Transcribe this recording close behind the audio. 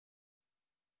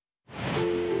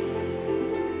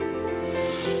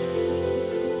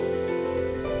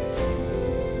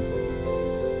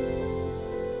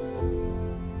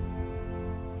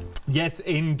Yes,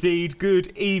 indeed.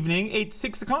 Good evening. It's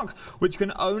 6 o'clock, which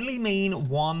can only mean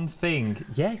one thing.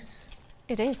 Yes.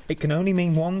 It is. It can only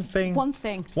mean one thing. One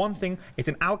thing. One thing. It's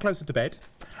an hour closer to bed.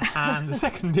 And the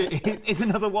second is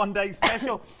another one-day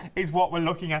special, is what we're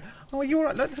looking at. Oh, you're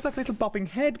right. Looks like a little bobbing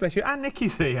head, bless you. And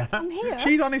Nikki's here. I'm here.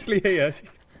 She's honestly here.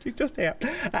 She's just here.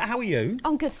 How are you?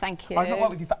 I'm good, thank you. I've not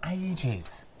worked with you for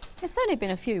ages. It's only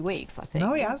been a few weeks, I think.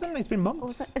 No, it hasn't. It's been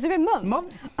months. Has it been months?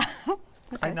 Months.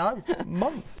 Okay. I know,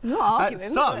 months. You're not arguing,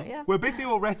 so, yeah. we're busy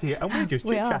already and we're just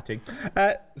We are. chit-chatting.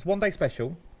 It's one day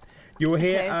special. You're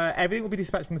here, everything will be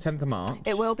dispatched on the 10th of March.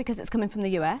 It will, because it's coming from the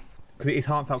US. Because it is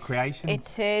Heartfelt Creations.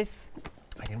 It is.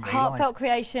 I didn't realise. Heartfelt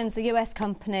Creations, a US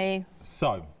company.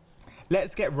 So,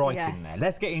 let's get right in Yes. there.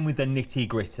 Let's get in with the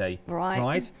nitty-gritty.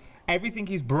 Right. Everything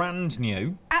is brand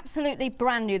new. Absolutely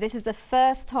brand new. This is the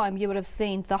first time you will have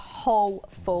seen the whole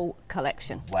full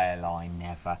collection. Well, I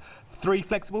never. 3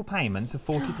 flexible payments of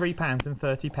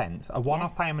 £43.30. A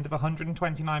one-off payment of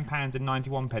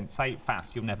 £129.91. Say it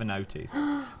fast, you'll never notice.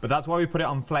 But that's why we put it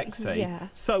on Flexi. Yeah.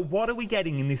 So what are we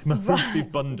getting in this massive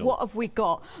bundle? What have we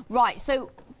got? Right,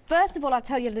 so first of all, I'll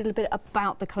tell you a little bit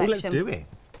about the collection. Well, let's do it.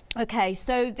 Okay,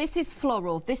 so this is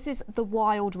floral. This is the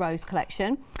Wild Rose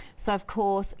collection. So, of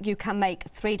course, you can make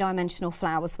 3-dimensional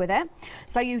flowers with it.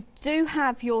 So you do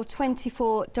have your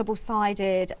 24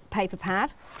 double-sided paper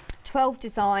pad, 12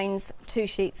 designs, 2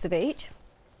 sheets of each.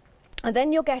 And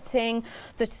then you're getting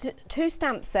the 2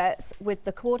 stamp sets with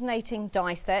the coordinating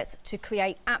die sets to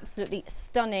create absolutely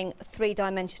stunning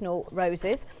 3-dimensional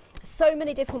roses. So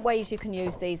many different ways you can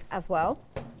use these as well.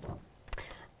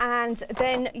 And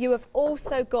then you have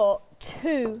also got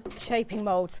 2 shaping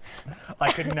moulds.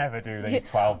 I could never do these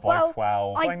 12 by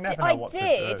 12. I never know what to do.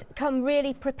 I did come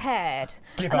really prepared.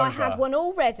 Give and over. I had one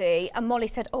already, and Molly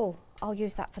said, oh, I'll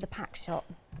use that for the pack shot.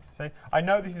 See, I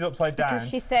know this is upside down. Because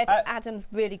she said, Adam's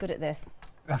really good at this.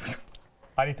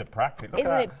 I need to practice. Look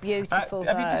Isn't at it beautiful,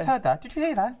 Have you just heard that? Did you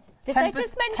hear that? Did they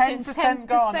just mention 10%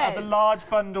 gone 10%? of the large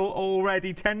bundle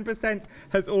already. 10%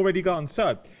 has already gone.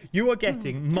 So, you are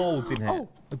getting moulds in here. Oh,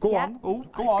 go yeah. on. Oh,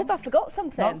 go It's on. because I forgot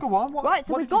something. No, go on. Right,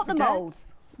 so what we've did you got the forget?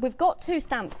 moulds. We've got 2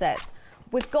 stamp sets.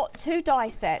 We've got 2 die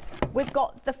sets. We've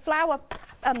got the flower...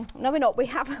 no, we're not.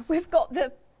 We've got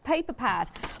the paper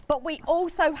pad. But we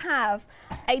also have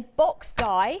a box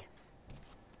die,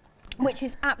 which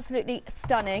is absolutely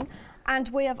stunning. And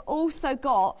we have also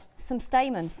got some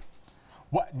stamens.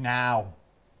 What now?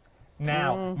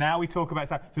 Now we talk about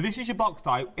stuff. So this is your box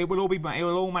die. It will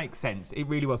all make sense. It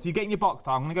really will. So you're getting your box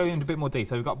die. I'm going to go into a bit more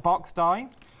detail. We've got box die.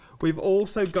 We've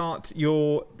also got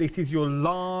your. This is your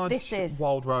large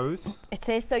wild rose. It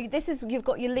is. So this is. You've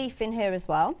got your leaf in here as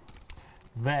well.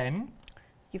 Then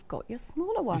you've got your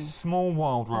smaller ones. Your small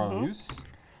wild rose.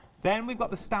 Then we've got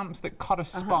the stamps that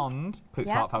correspond, because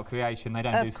it's Heartfelt Creation, they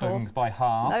don't do stones by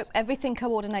halves. Nope, everything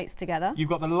coordinates together. You've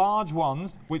got the large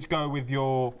ones, which go with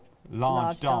your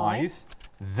large dies.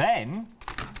 Then,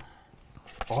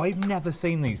 I've never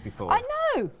seen these before. I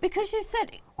know, because you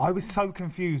said... I was so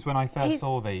confused when I first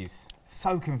saw these.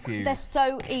 So confused. They're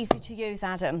so easy to use,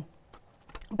 Adam.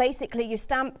 Basically, you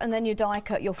stamp and then you die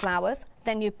cut your flowers.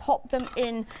 Then you pop them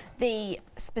in the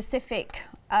specific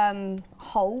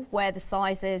hole where the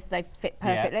size is, they fit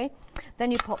perfectly. Yeah.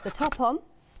 Then you pop the top on.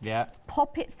 Yeah.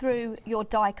 Pop it through your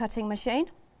die cutting machine.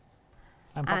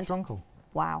 And pop your uncle.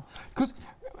 Wow. Because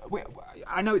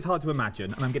I know it's hard to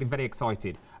imagine, and I'm getting very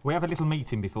excited. We have a little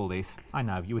meeting before this. I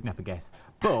know, you would never guess.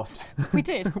 But... we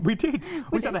did. we did.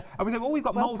 We sat there and we said, well, we've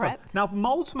got moulds on. Now, for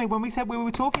moulds for me, when we said we were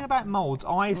talking about moulds,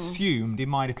 I assumed in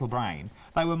my little brain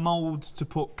they were moulds to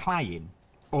put clay in,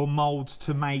 or moulds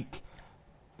to make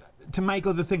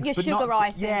other things. Your but sugar not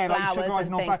icing flowers like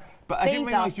and things. But I didn't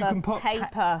realise you can put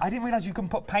paper. I didn't realise you can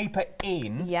put paper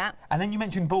in. Yeah. And then you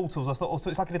mentioned ball tools. I thought also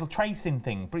it's like a little tracing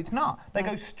thing, but it's not. They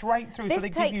go straight through, so they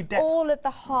give you depth. This takes all of the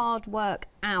hard work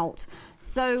out.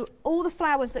 So all the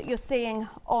flowers that you're seeing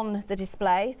on the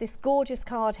display, this gorgeous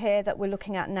card here that we're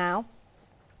looking at now,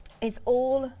 is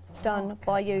all done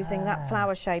by using that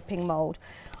flower shaping mould.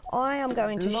 I am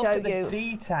going to show you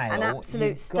an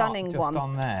absolute stunning one.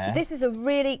 On there. This is a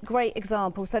really great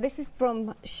example. So this is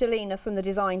from Shalina from the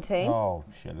design team. Oh,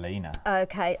 Shalina.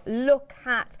 Okay, look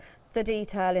at the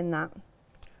detail in that.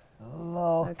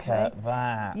 Look at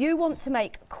that. You want to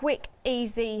make quick,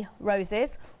 easy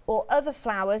roses or other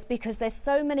flowers because there's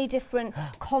so many different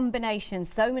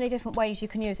combinations, so many different ways you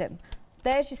can use it.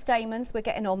 There's your stamens we're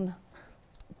getting on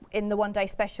in the one-day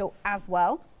special as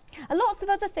well. And lots of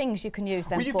other things you can use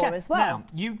them for as well. Now,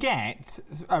 you get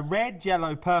a red,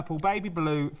 yellow, purple, baby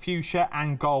blue, fuchsia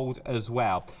and gold as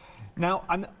well. Now,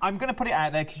 I'm going to put it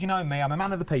out there because you know me, I'm a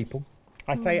man of the people.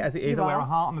 I say it as it is, I wear a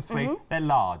heart on the sleeve. They're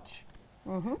large.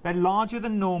 They're larger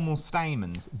than normal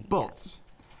stamens, but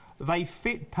they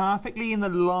fit perfectly in the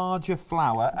larger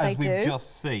flower, as we've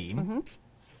just seen.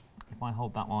 If I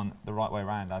hold that one the right way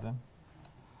around, Adam.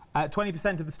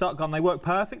 20% of the stock gone. They work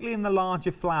perfectly in the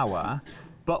larger flower,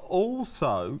 but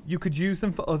also you could use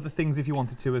them for other things if you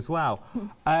wanted to as well.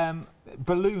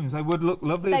 Balloons, they would look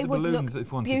lovely as balloons if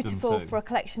you wanted them to. Beautiful for a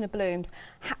collection of balloons.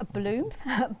 Balloons.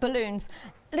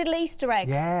 Little Easter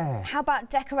eggs. Yeah. How about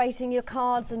decorating your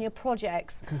cards and your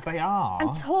projects? Because they are.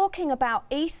 And talking about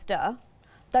Easter,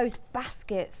 those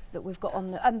baskets that we've got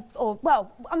on the,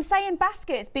 well, I'm saying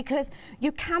baskets because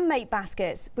you can make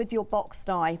baskets with your box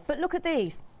die. But look at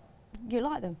these. You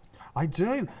like them? I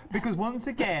do, because once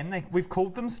again, we've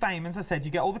called them stamens. I said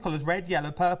you get all the colours, red,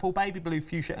 yellow, purple, baby blue,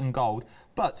 fuchsia and gold.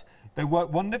 But they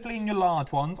work wonderfully in your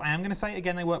large ones. I am going to say it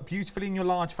again, they work beautifully in your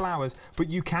large flowers, but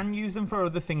you can use them for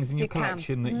other things in your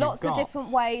collection that you've got. Lots of different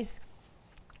ways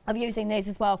of using these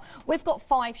as well. We've got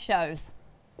 5 shows.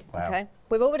 Wow. Okay,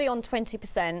 we're already on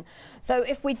 20%. So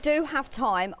if we do have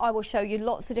time, I will show you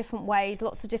lots of different ways,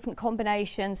 lots of different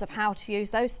combinations of how to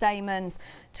use those stamens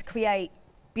to create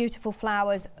beautiful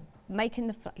flowers, making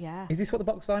the Is this what the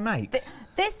box die makes?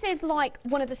 This is like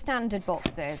one of the standard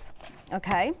boxes,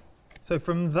 okay? So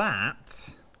from that,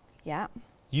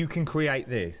 you can create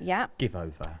this. Yeah. Give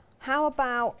over. How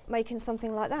about making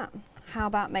something like that? How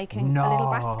about making a little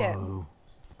basket?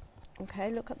 Okay,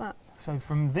 look at that. So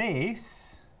from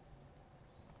this,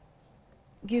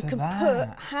 you can put,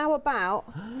 how about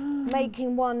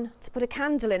making one to put a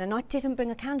candle in? And I didn't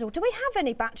bring a candle. Do we have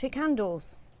any battery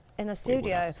candles in the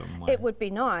studio? It would be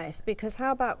nice, because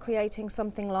how about creating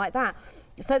something like that?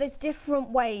 So there's different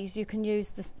ways you can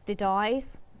use the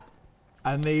dies.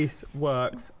 And this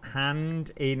works hand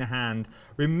in hand.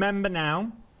 Remember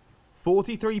now,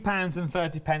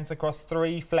 £43.30 across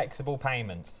 3 flexible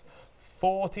payments.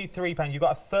 £43. You've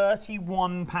got a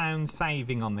 £31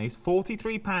 saving on this.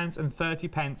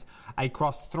 £43.30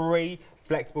 across 3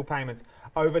 flexible payments.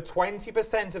 Over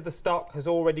 20% of the stock has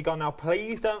already gone. Now,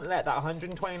 please don't let that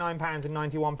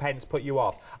 £129.91 put you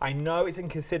off. I know it's a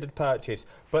considered purchase,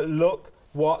 but look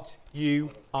what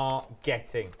you are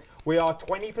getting. We are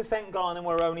 20% gone and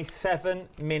we're only 7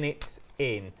 minutes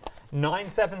in.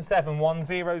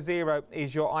 977100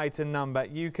 is your item number.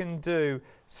 You can do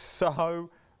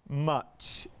so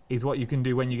much is what you can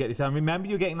do when you get this home. Remember,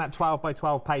 you're getting that 12 by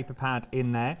 12 paper pad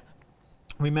in there.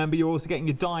 Remember, you're also getting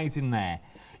your dies in there.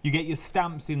 You get your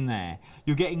stamps in there.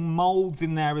 You're getting moulds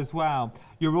in there as well.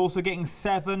 You're also getting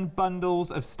 7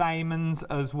 bundles of stamens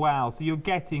as well. So you're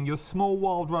getting your small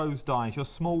wild rose dies, your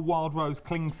small wild rose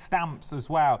cling stamps as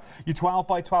well, your 12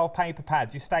 by 12 paper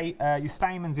pads, your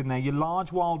stamens in there, your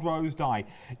large wild rose die,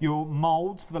 your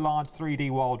moulds for the large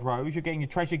 3D wild rose. You're getting your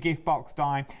treasure gift box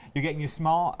die. You're getting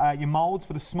your moulds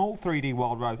for the small 3D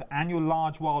wild rose and your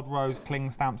large wild rose cling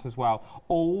stamps as well.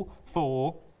 All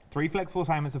for 3 flexible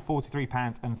payments of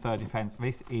 £43.30.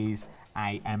 This is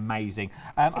amazing.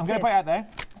 I'm going to put it out there,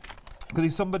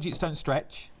 because some budgets don't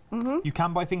stretch. You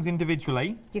can buy things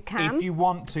individually. You can. If you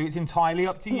want to, it's entirely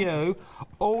up to you.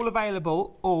 All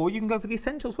available, or you can go for the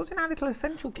essentials. What's in our little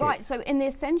essential kit? Right, so in the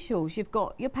essentials, you've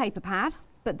got your paper pad,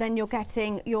 but then you're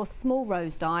getting your small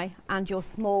rose die and your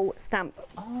small stamp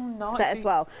set as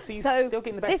well. So you're still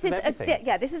getting the best of everything.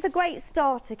 This is a great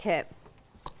starter kit.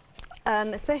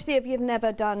 Especially if you've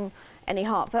never done any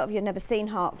Heartfelt, if you've never seen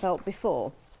Heartfelt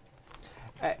before.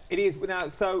 It is now,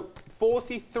 so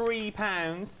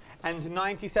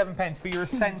 £43.97 for your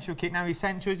essential kit. Now,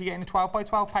 essentials, you're getting a 12 by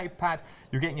 12 paper pad,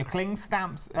 you're getting your cling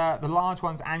stamps, the large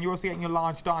ones, and you're also getting your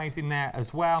large dies in there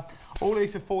as well. All of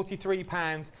these are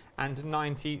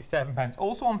 £43.97.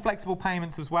 Also on flexible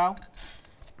payments as well.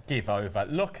 Give over.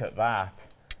 Look at that.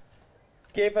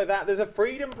 Give her that. There's a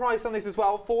freedom price on this as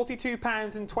well,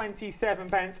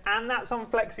 £42.27, and that's on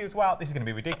Flexi as well. This is going to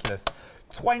be ridiculous.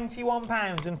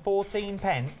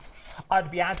 £21.14.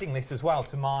 I'd be adding this as well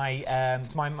to my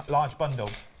large bundle.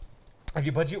 If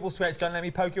your budget will stretch, don't let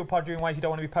me poke your podger in ways you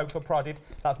don't want to be poked or prodded.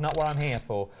 That's not what I'm here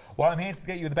for. What I'm here to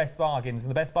get you the best bargains, and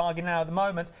the best bargain now at the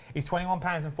moment is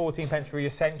 £21.14 for your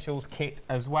essentials kit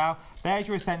as well. There's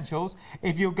your essentials.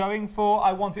 If you're going for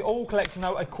I Want It All collection,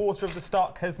 though, a quarter of the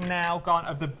stock has now gone.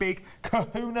 Of the big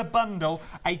Kahuna bundle,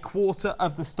 a quarter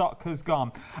of the stock has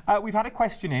gone. We've had a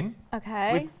question in.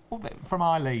 Okay. From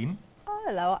Eileen. Oh,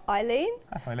 hello, Eileen.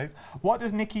 Hi, Liz. What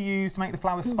does Nikki use to make the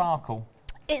flowers sparkle?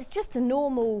 It's just a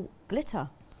normal glitter,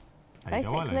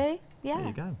 basically. Yeah. There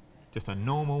you go. Just a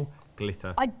normal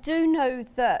glitter. I do know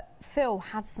that Phil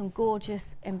had some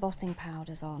gorgeous embossing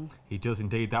powders on. He does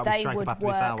indeed. That'll be straight up after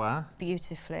this hour.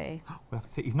 Beautifully. We'll have to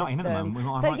see. He's not in at the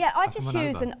moment. So yeah, I just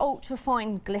use an ultra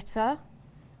fine glitter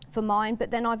for mine,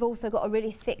 but then I've also got a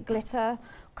really thick glitter.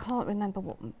 Can't remember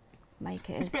what make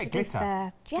it is. Just a bit of glitter.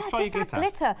 Fair. Yeah, just have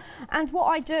glitter. And what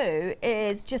I do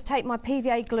is just take my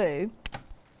PVA glue,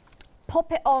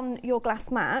 pop it on your glass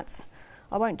mat.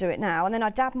 I won't do it now. And then I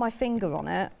dab my finger on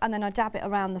it, and then I dab it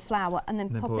around the flower, and then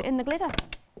pop it in the glitter.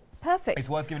 Perfect. It's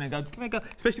worth giving it a go. Just give it a go,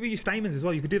 especially with your stamens as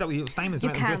well. You could do that with your stamens,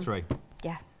 make them glittery.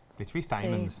 Yeah. Glittery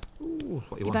stamens. Ooh,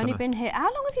 what you You've want, only been here. How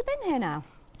long have you been here now?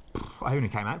 I only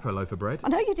came out for a loaf of bread. I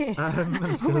know you did.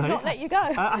 We've not let you go.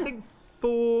 I think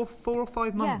 4 or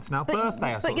 5 months now.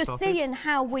 Birthday, But you're seeing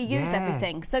how we use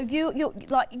everything. So you're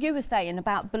like you were saying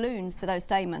about balloons for those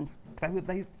stamens. You look at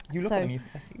them,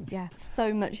 they're huge. Yeah,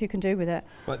 so much you can do with it.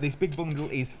 But this big bundle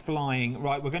is flying.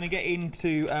 Right, we're going to get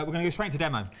into. We're going to go straight to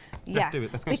demo. Let's do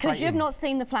it. Let's go straight in. Because you've not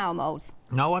seen the flower moulds.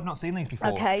 No, I've not seen these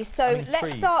before. Okay, so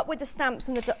let's start with the stamps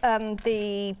and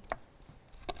the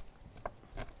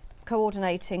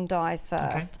coordinating dies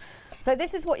first. Okay. So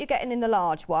this is what you're getting in the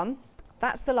large one.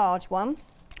 That's the large one,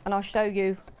 and I'll show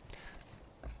you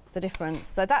the difference.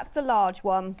 So that's the large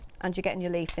one, and you're getting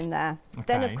your leaf in there. Okay.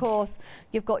 Then, of course,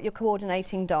 you've got your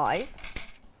coordinating dies.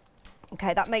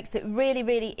 Okay, that makes it really,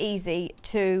 really easy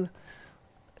to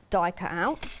die cut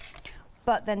out.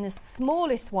 But then the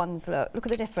smallest ones, look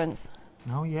at the difference.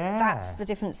 Oh, yeah. That's the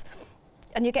difference.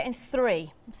 And you're getting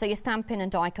 3, so you're stamping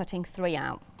and die cutting 3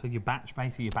 out. So your batch,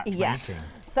 basically your batch making.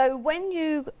 So when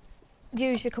you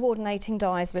use your coordinating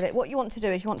dies with it, what you want to do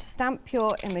is you want to stamp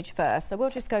your image first. So we'll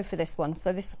just go for this one.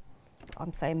 So this,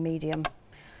 I'm saying medium,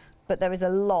 but there is a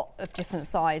lot of different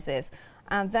sizes.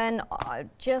 And then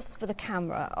just for the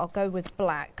camera, I'll go with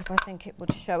black because I think it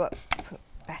would show up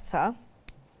better.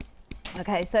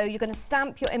 Okay, so you're going to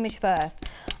stamp your image first,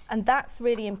 and that's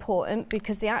really important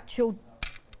because the actual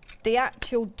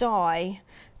die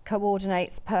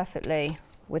coordinates perfectly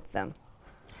with them.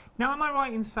 Now, am I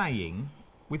right in saying,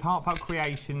 with Heartfelt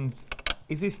Creations,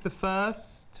 is this the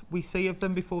first we see of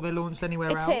them before they're launched anywhere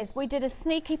else? It is. We did a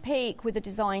sneaky peek with the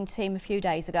design team a few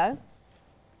days ago.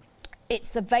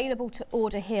 It's available to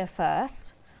order here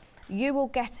first. You will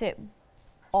get it.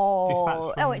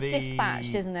 It's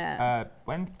dispatched, isn't it?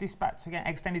 When's dispatched again?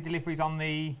 Extended deliveries on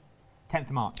the 10th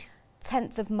of March.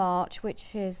 10th of March,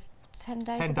 which is 10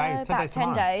 days 10 ago? days, 10 days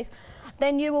tomorrow. 10 days.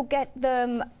 Then you will get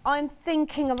them, I'm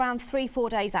thinking around 3-4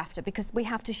 days after, because we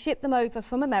have to ship them over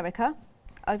from America,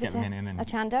 over to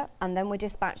Hochanda, and then we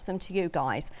dispatch them to you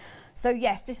guys. So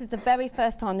yes, this is the very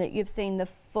first time that you've seen the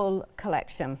full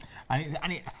collection. And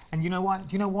you know why? Do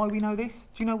you know why we know this?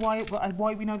 Do you know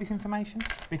why we know this information?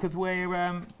 Because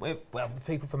we're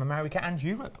people from America and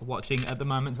Europe watching at the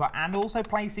moment as well, and also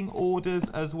placing orders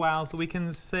as well, so we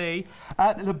can see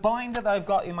the binder that I've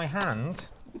got in my hand.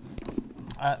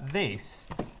 This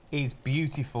is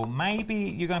beautiful. Maybe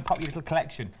you're going to pop your little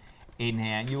collection in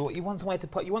here. You want somewhere to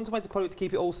put. You want somewhere to put it to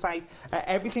keep it all safe.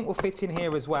 Everything will fit in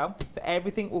here as well. So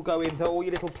everything will go into all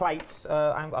your little plates.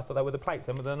 I thought they were the plates,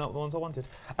 but they're not the ones I wanted.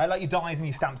 Like your dies and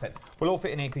your stamp sets will all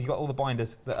fit in here because you've got all the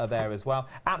binders that are there as well.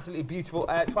 Absolutely beautiful.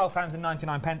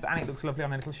 £12.99, and it looks lovely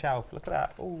on a little shelf. Look at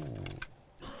that. Ooh.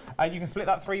 You can split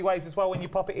that 3 ways as well when you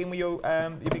pop it in with your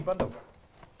big bundle.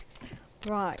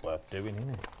 Right. Worth doing, isn't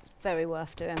it? Very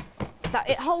worth doing.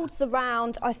 It holds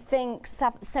around, I think,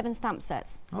 7 stamp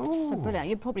sets. Oh. So brilliant.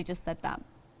 You probably just said that.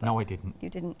 No, I didn't.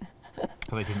 You didn't.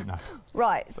 Because I didn't know.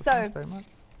 Right, but so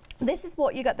this is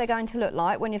what they're going to look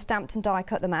like when you've stamped and die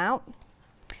cut them out.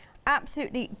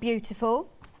 Absolutely beautiful.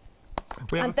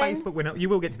 We have a Facebook winner. You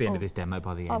will get to the end of this demo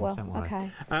by the end, don't worry.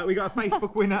 Okay. We got a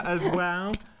Facebook winner as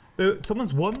well.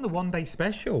 Someone's won the one-day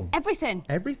special. Everything.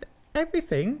 Everything?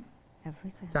 Everything.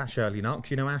 It's Ash Shirley Knox.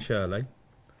 You know Ash Shirley?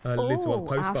 Little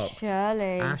post box.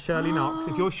 Shirley. Ash Shirley Knox.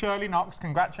 If you're Shirley Knox,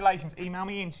 congratulations. Email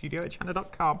me in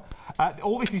studio@chanda.com.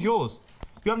 All this is yours.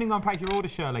 If you haven't even gone and place your order,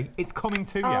 Shirley, it's coming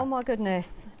to you. Oh my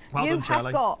goodness. Well you done, have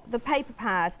Shirley. got the paper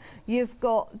pad, you've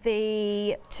got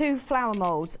the 2 flower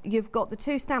moulds, you've got the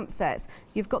 2 stamp sets,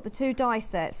 you've got the 2 die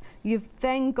sets, you've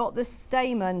then got the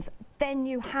stamens, then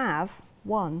you have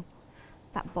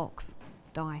that box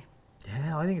die.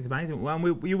 Yeah, I think it's amazing. Well,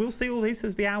 you will see all this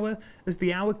as the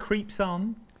hour creeps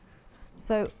on.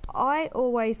 So I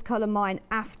always colour mine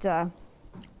after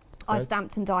I've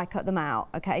stamped and die cut them out.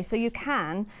 Okay, so you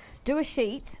can do a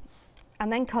sheet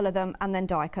and then colour them and then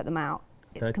die cut them out.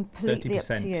 It's completely up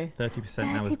to you. 30%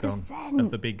 now is gone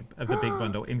of the big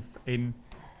bundle in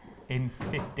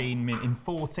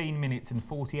 14 minutes and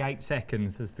 48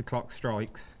 seconds as the clock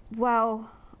strikes.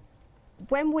 Well,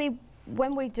 when we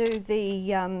do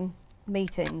the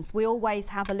meetings, we always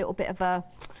have a little bit of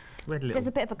there's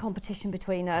a bit of a competition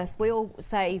between us. We all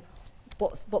say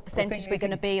what percentage we're going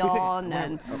to be on,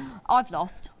 and I've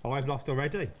lost. Oh, I've lost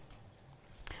already.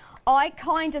 I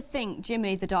kind of think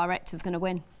Jimmy, the director's going to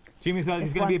win. Jimmy's going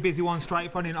to be a busy one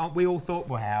straight front in. We all thought,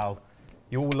 well,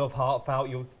 you all love Heartfelt.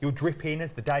 You'll drip in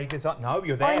as the day goes up. No,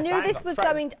 you're there. I knew this was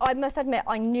going. I must admit,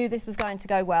 I knew this was going to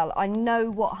go well. I know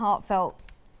what Heartfelt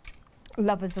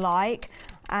lovers like,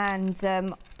 and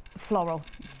floral.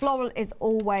 Floral is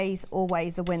always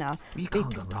a winner. You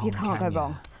can't go wrong. You can't go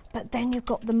wrong. But then you've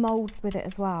got the moulds with it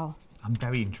as well. I'm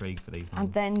very intrigued for these ones.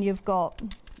 And then you've got,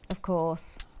 of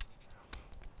course,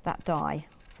 that die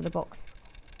for the box.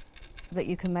 That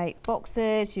you can make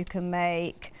boxes, you can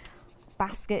make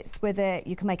baskets with it,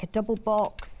 you can make a double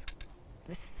box.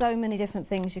 There's so many different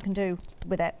things you can do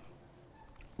with it.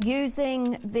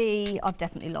 Using the... I've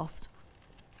definitely lost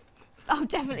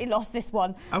this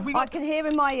one. I can hear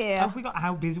in my ear. Have we got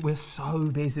how busy? We're so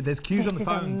busy. There's queues on the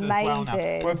phones as well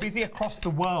now. We're busy across the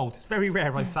world. It's very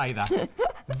rare I say that.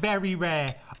 Very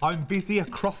rare. I'm busy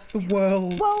across the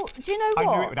world. Well, do you know what?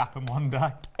 I knew it would happen one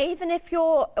day. Even if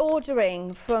you're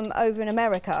ordering from over in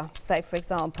America, say for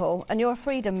example, and you're a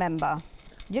Freedom member,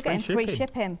 you're getting free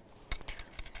shipping.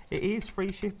 It is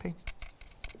free shipping.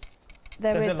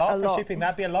 There's a lot for shipping.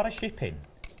 That'd be a lot of shipping,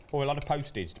 or a lot of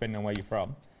postage, depending on where you're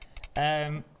from.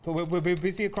 But we're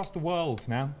busy across the world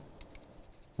now.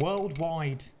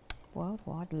 Worldwide.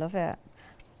 Worldwide, love it.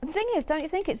 And the thing is, don't you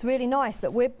think it's really nice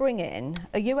that we're bringing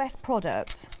a US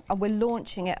product and we're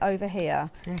launching it over here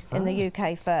in the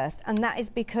UK first? And that is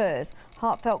because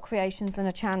Heartfelt Creations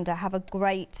and Hochanda have a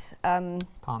great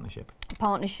partnership.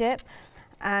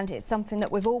 And it's something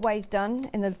that we've always done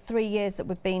in the 3 years that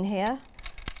we've been here,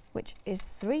 which is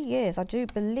 3 years, I do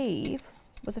believe,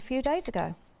 was a few days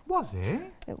ago. Was it?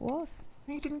 It was.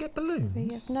 You didn't get balloons? 3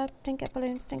 years. No, didn't get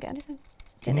balloons, didn't get anything.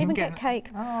 Didn't even get cake.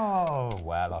 Oh,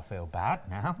 well, I feel bad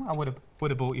now. I would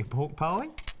have bought you pork pie.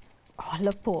 Oh, I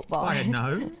love pork pie. I don't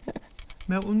know.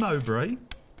 Melton Mowbray.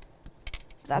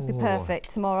 That'd be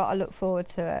perfect. Tomorrow I look forward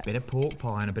to it. Bit of pork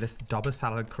pie and a bit of Dobber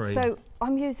salad cream. So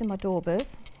I'm using my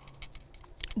Daubers.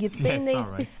 You've seen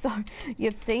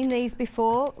you've seen these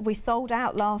before. We sold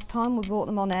out last time. We brought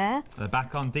them on air. They're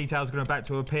back on. Details are about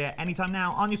to appear anytime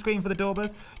now on your screen for the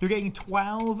Daubers. You're getting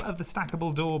 12 of the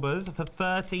stackable Daubers for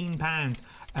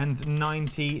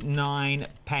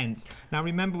 £13.99. Now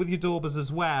remember with your Daubers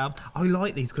as well, I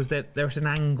like these because they're at an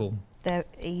angle. They're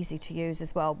easy to use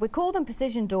as well. We call them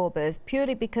precision Daubers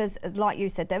purely because, like you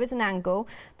said, there is an angle.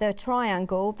 They're a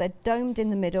triangle. They're domed in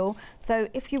the middle. So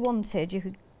if you wanted, you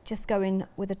could just go in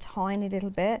with a tiny little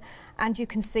bit and you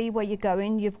can see where you're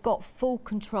going. You've got full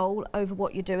control over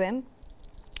what you're doing.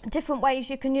 Different ways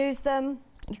you can use them.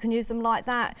 You can use them like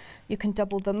that. You can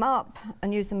double them up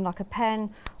and use them like a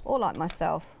pen, or like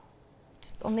myself,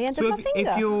 just on the end of my finger.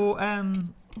 If you're,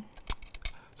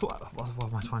 so what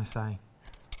am I trying to say?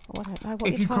 Oh, I don't know what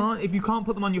if you can't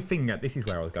put them on your finger, this is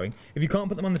where I was going. If you can't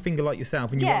put them on the finger like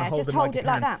yourself and you want to hold them like a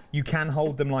pen, you can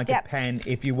hold them like a pen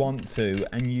if you want to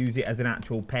and use it as an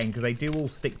actual pen because they do all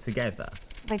stick together.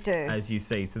 They do. As you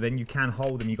see, so then you can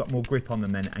hold them. You've got more grip on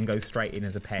them then and go straight in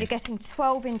as a pen. You're getting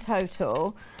 12 in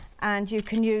total, and you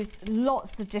can use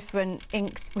lots of different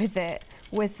inks with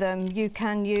them. You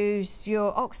can use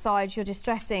your oxides, your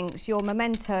distress inks, your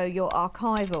memento, your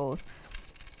archivals,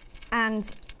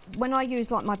 and when I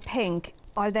use like my pink,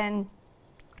 I then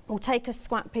will take a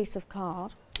scrap piece of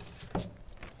card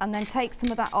and then take some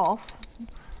of that off,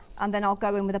 and then I'll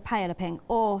go in with a paler pink,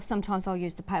 or sometimes I'll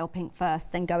use the pale pink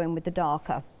first, then go in with the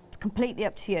darker. It's completely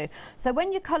up to you. So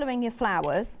when you're colouring your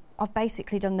flowers, I've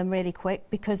basically done them really quick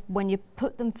because when you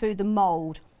put them through the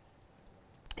mould,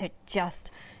 it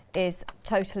just is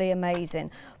totally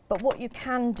amazing. But what you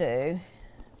can do,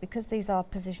 because these are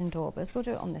precision Daubers, we'll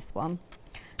do it on this one.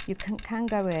 You can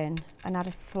go in and add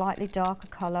a slightly darker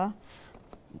colour.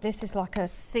 This is like a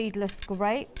seedless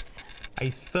grapes.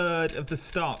 A third of the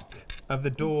stock of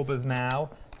the Daubers now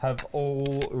have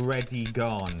already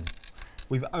gone.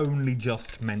 We've only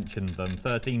just mentioned them.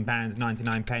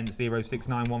 £13.99,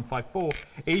 069154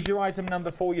 is your item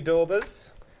number for your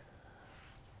Daubers.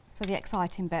 So the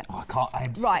exciting bit. Oh, I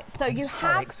can't. Right, so you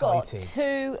have got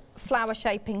 2 flower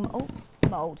shaping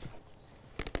moulds.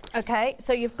 Okay,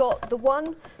 so you've got the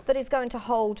one that is going to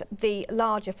hold the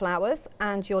larger flowers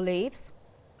and your leaves,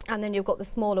 and then you've got the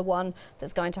smaller one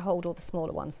that's going to hold all the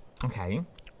smaller ones. Okay.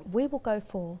 We will go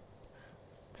for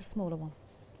the smaller one,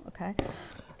 okay?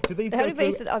 Do these go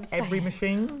through every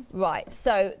machine? Right,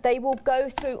 so they will go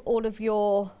through all of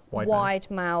your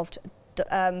wide-mouthed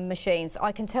machines.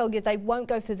 I can tell you they won't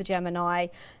go through the Gemini,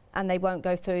 and they won't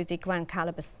go through the Grand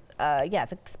Caliber,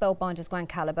 the Spellbinders Grand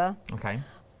Caliber. Okay.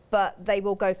 But they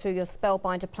will go through your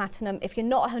Spellbinder Platinum. If you're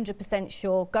not 100%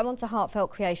 sure, go onto Heartfelt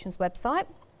Creations website,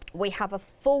 we have a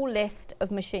full list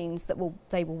of machines that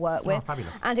they will work with.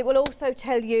 Fabulous. And it will also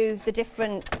tell you the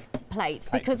different plates,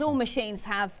 because all machines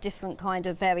have different kind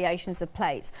of variations of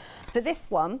plates. For this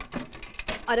one,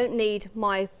 I don't need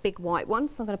my big white one,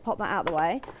 so I'm going to pop that out of the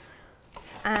way.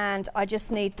 And I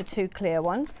just need the 2 clear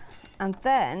ones. And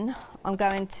then I'm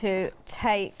going to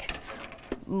take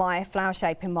my flower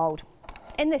shaping mould.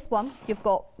 In this one, you've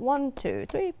got 1, 2,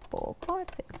 3, 4, 5,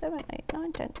 6, 7, 8,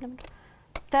 9, 10, 11,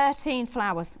 13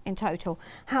 flowers in total.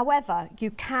 However,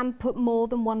 you can put more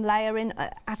than one layer in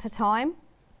at a time.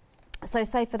 So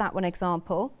say for that one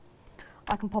example,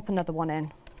 I can pop another one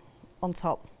in on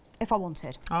top if I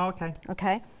wanted. Oh, okay.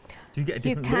 Okay. Do you get a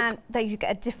different look? You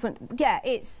get a different, yeah,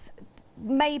 it's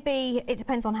maybe, it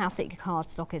depends on how thick your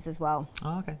cardstock is as well.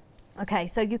 Oh, okay. Okay,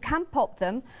 so you can pop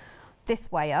them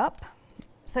this way up.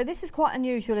 So this is quite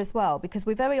unusual as well, because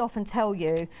we very often tell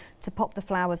you to pop the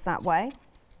flowers that way,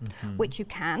 which you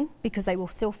can, because they will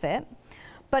still fit.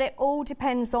 But it all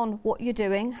depends on what you're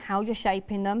doing, how you're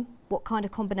shaping them, what kind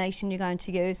of combination you're going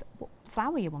to use, what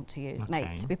flower you want to use,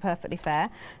 mate, to be perfectly fair.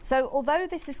 So although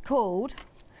this is called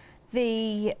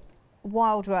the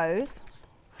wild rose,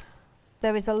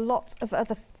 there is a lot of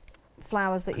other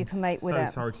flowers that you can make with it.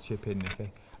 So sorry to chip in,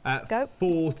 Nikki. Go.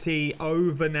 40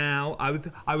 over now.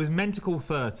 I was meant to call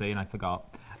 30 and I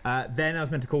forgot. Then I was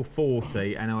meant to call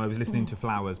 40 and I was listening to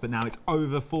flowers, but now it's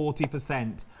over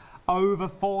 40%. Over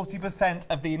 40%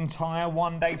 of the entire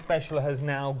one-day special has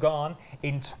now gone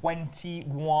in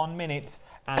 21 minutes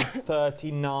and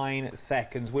 39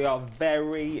 seconds. We are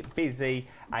very busy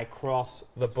across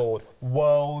the board,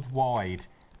 worldwide.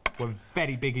 We're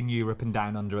very big in Europe and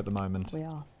down under at the moment. We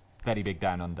are. Very big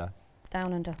down under.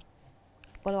 Down under.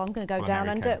 Well, I'm going to go down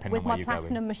under with my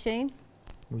platinum machine.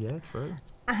 Well, yeah, true.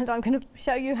 And I'm going to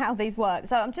show you how these work.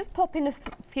 So I'm just popping a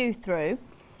few through.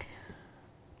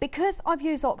 Because I've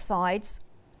used oxides,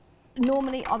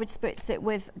 normally I would spritz it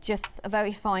with just a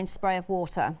very fine spray of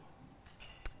water.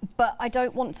 But I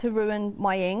don't want to ruin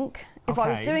my ink. If I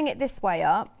was doing it this way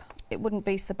up, it wouldn't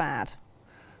be so bad.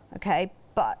 Okay,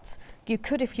 but you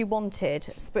could, if you wanted,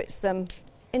 spritz them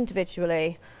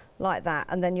individually like that,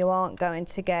 and then you aren't going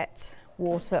to get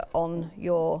water on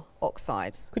your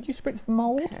oxides. Could you spritz the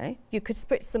mould? Okay, you could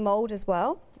spritz the mould as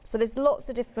well. So there's lots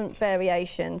of different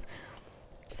variations.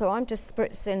 So I'm just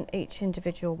spritzing each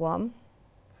individual one.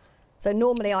 So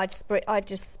normally I'd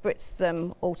just spritz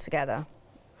them all together.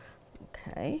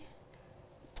 Okay,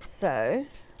 so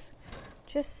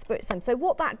just spritz them. So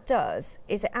what that does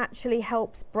is it actually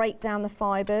helps break down the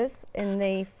fibres in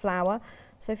the flower.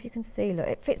 So if you can see, look,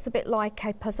 it fits a bit like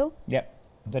a puzzle. Yep,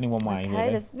 there's only one way. Okay, really.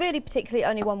 there's really particularly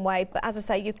only one way, but as I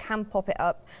say, you can pop it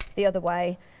up the other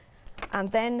way. And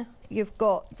then you've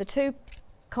got the 2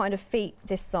 kind of feet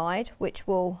this side, which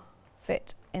will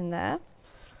fit in there,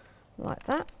 like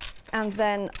that. And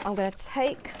then I'm going to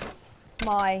take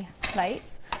my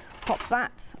plates, pop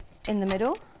that in the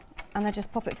middle, and then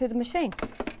just pop it through the machine.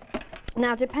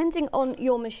 Now, depending on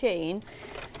your machine,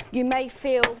 you may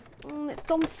feel it's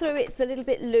gone through, it's a little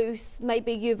bit loose.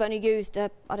 Maybe you've only used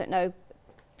a, I don't know,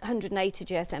 180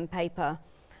 GSM paper.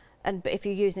 But if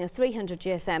you're using a 300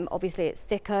 GSM, obviously it's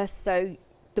thicker. So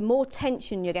the more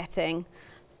tension you're getting,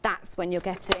 that's when you're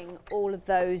getting all of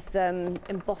those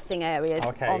embossing areas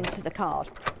onto the card.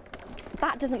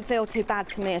 That doesn't feel too bad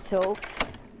to me at all.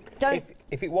 Don't.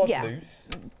 If it was loose,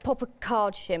 pop a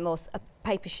card shim or a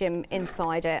paper shim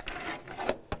inside it.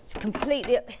 It's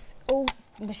completely. All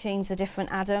machines are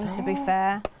different, Adam. To be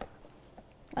fair,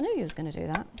 I knew you was going to do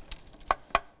that. Do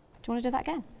you want to do that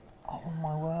again? Oh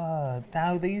my word!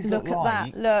 Now these look at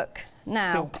like that. Look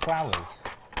now. Silk flowers.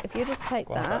 If you just take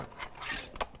that.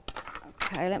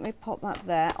 Okay, let me pop that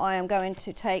there. I am going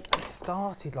to take it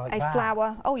started like a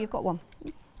flower. Oh, you've got one.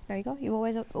 There you go. You're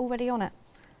already on it.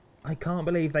 I can't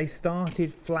believe they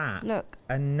started flat. Look.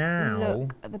 And now.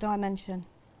 Look at the dimension.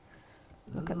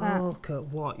 Look at that. Look at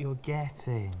what you're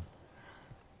getting.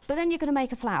 But then you're going to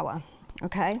make a flower,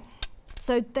 okay?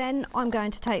 So then I'm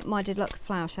going to take my deluxe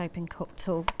flower shaping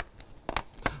tool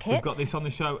kit. We've got this on the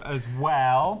show as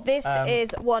well. This is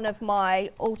one of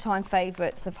my all-time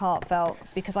favourites of Heartfelt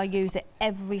because I use it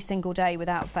every single day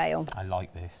without fail. I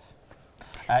like this.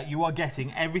 You are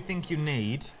getting everything you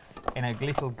need in a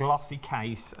little glossy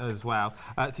case as well.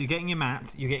 So you're getting your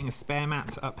mat, you're getting a spare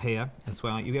mat up here as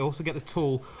well. You also get the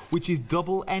tool, which is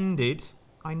double-ended.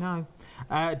 I know.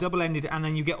 Double-ended, and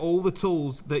then you get all the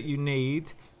tools that you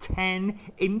need. 10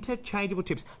 interchangeable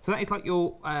tips. So that is like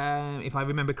your, if I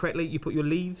remember correctly, you put your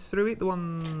leaves through it, the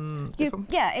one...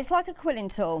 Yeah, it's like a quilling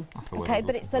tool. Okay,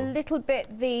 but it's a little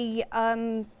bit the,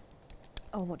 oh,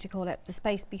 what do you call it? The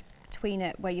space between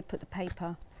it where you put the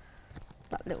paper.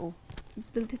 that little,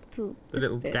 The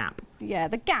little bit. gap. Yeah,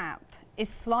 the gap is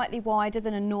slightly wider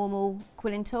than a normal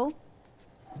quilling tool.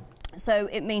 So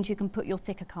it means you can put your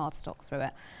thicker cardstock through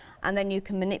it. And then you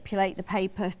can manipulate the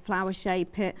paper, flower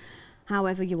shape it,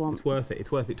 however you want. It's worth it.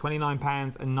 It's worth it.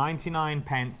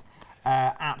 £29.99.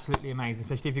 Absolutely amazing,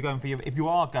 especially if you're going for if you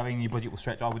are going, your budget will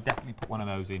stretch. I would definitely put one of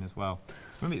those in as well.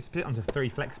 Remember, it's split onto 3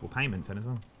 flexible payments then as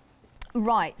well.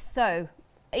 Right. So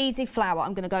easy flower.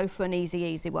 I'm going to go for an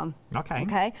easy one. Okay.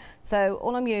 Okay. So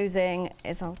all I'm using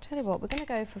is, I'll tell you what, we're going to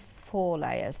go for 4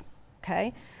 layers.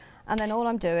 Okay. And then all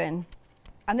I'm doing,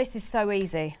 and this is so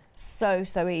easy, so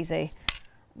easy.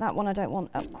 That one I don't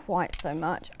want up quite so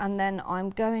much. And then I'm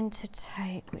going to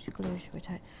take, which glue should we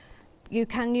take? You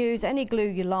can use any glue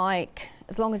you like,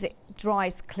 as long as it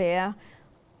dries clear.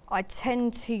 I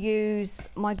tend to use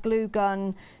my glue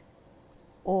gun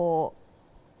or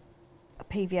a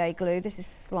PVA glue. This is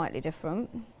slightly different.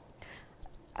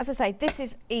 As I say, this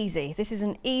is easy. This is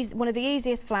one of the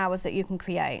easiest flowers that you can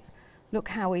create. Look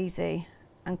how easy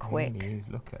and quick. Really is.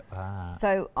 Look at that.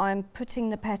 So I'm putting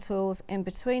the petals in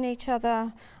between each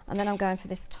other, and then I'm going for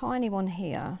this tiny one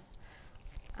here,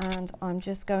 and I'm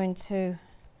just going to.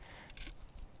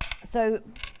 So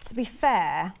to be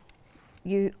fair,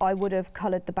 I would have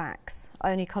coloured the backs.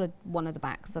 I only coloured one of the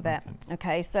backs of it.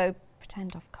 Okay, so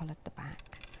pretend I've coloured the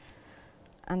back,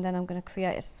 and then I'm going to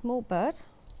create a small bird,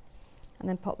 and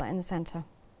then pop that in the centre.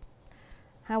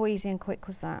 How easy and quick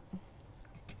was that?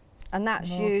 And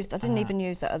that's used, I didn't even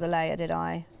use that other layer, did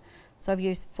I? So I've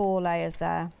used 4 layers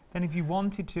there. Then if you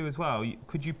wanted to as well,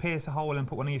 could you pierce a hole and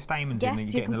put one of your stamens in that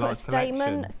you get in the large collection? Yes, you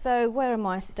can put a stamen. collection? So where are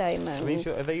my stamens?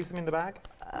 Are these them in the bag?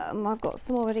 I've got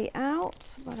some already out.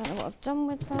 I don't know what I've done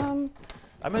with them.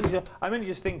 I'm only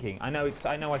just thinking. I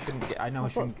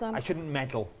shouldn't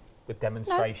meddle with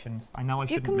demonstrations. No, I know I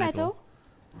shouldn't meddle.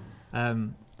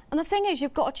 And the thing is,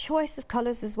 you've got a choice of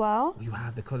colours as well. You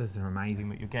have, the colours are amazing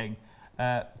that you're getting.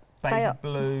 Baby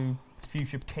blue,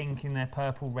 fuchsia pink in there,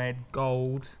 purple, red,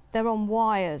 gold. They're on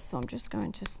wires, so I'm just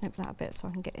going to snip that a bit so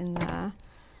I can get in there.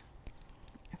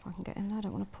 If I can get in there, I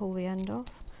don't want to pull the end off.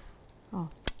 Oh,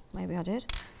 maybe I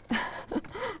did.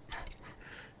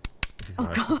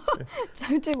 Oh God,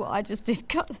 don't do what I just did,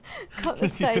 cut the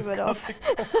stamen off.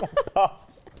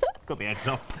 Got the ends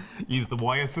off. Use the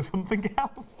wires for something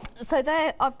else. So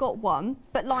there, I've got one,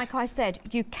 but like I said,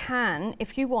 you can,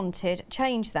 if you wanted,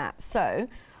 change that. So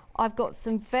I've got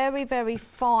some very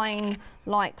fine,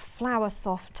 like flower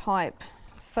soft type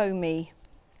foamy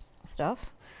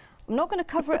stuff. I'm not going to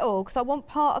cover it all because I want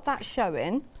part of that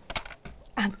showing.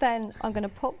 And then I'm going to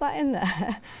pop that in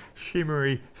there.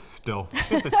 Shimmery stuff.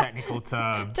 Just a technical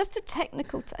term. Just a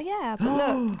technical term, yeah.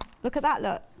 But look at that,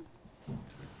 look.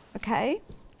 Okay.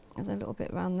 There's a little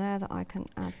bit around there that I can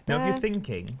add there. Now, if you're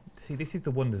thinking, see, this is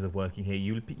the wonders of working here.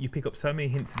 You pick up so many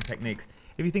hints and techniques.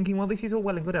 If you're thinking, well, this is all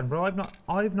well and good, but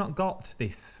I've not got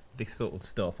this sort of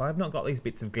stuff. I've not got these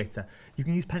bits of glitter. You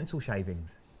can use pencil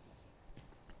shavings.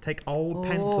 Take old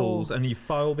pencils and you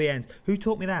file the ends. Who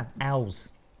taught me that? Owls.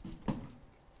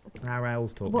 Our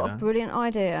owls taught me that. What a brilliant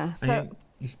idea. And so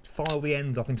you file the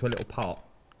ends off into a little pot.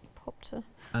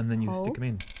 And then you stick them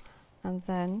in. And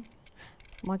then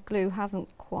my glue hasn't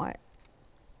quite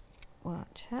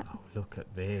worked yet. Oh, look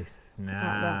at this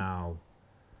now.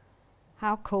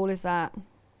 How cool is that?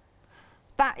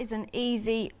 That is an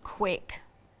easy, quick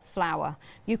flower.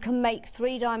 You can make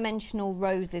 3-dimensional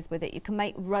roses with it. You can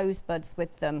make rosebuds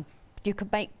with them. You can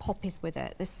make poppies with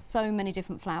it. There's so many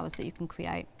different flowers that you can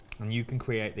create. And you can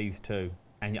create these too.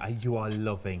 And you are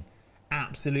loving,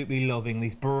 absolutely loving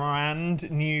this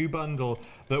brand new bundle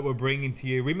that we're bringing to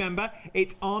you. Remember,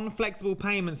 it's on flexible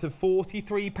payments of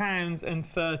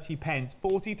 £43.30.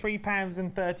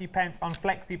 £43.30 on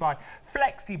FlexiBuy.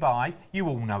 FlexiBuy, you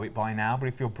all know it by now, but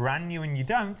if you're brand new and you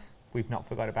don't, we've not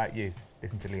forgot about you.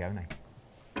 Listen to Leone.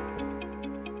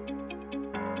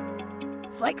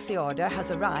 Flexi order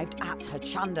has arrived at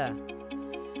Hochanda.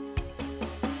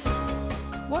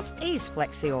 What is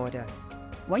Flexi order?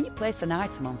 When you place an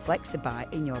item on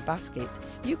FlexiBuy in your basket,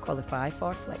 you qualify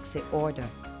for Flexi order,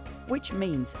 which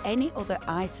means any other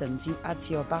items you add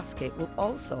to your basket will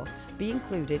also be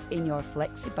included in your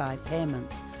FlexiBuy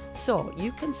payments, so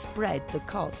you can spread the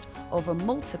cost over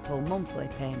multiple monthly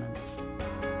payments.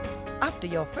 After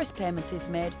your first payment is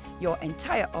made, your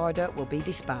entire order will be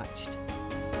dispatched.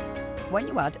 When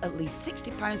you add at least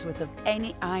 £60 worth of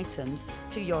any items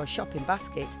to your shopping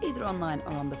basket, either online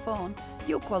or on the phone,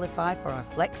 you'll qualify for our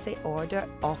Flexi Order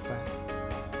offer.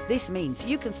 This means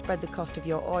you can spread the cost of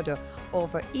your order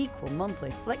over equal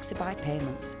monthly FlexiBuy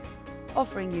payments,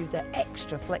 offering you the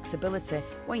extra flexibility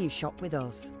when you shop with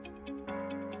us.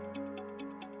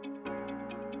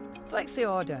 Flexi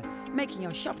Order, making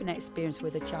your shopping experience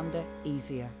with Hochanda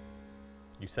easier.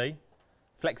 You see?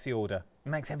 Flexi Order. It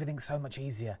makes everything so much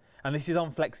easier. And this is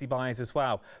on Flexi Buys as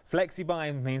well. Flexi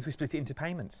Buy means we split it into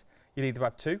payments. You'll either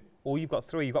have 2 or you've got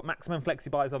 3. You've got maximum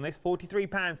Flexi Buys on this,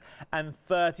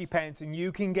 £43.30, and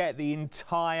you can get the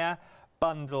entire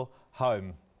bundle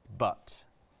home. But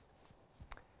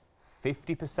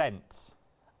 50%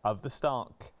 of the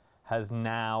stock has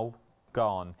now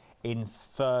gone in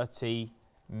 30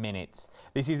 minutes.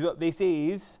 This is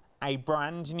a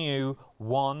brand new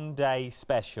one-day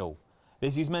special.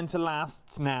 This is meant to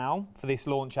last now for this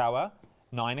launch hour,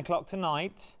 9 o'clock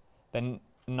tonight, then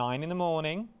 9 in the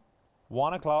morning,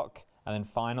 1 o'clock, and then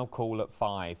final call at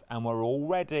 5. And we're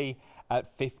already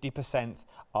at 50%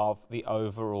 of the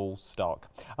overall stock.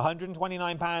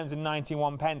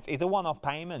 £129.91. It's a one-off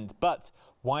payment, but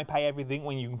why pay everything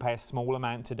when you can pay a small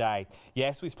amount today?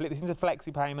 Yes, we split this into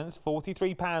flexi payments,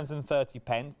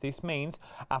 £43.30. This means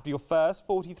after your first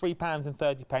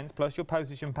 £43.30 plus your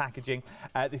postage and packaging,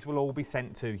 this will all be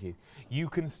sent to you. You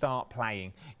can start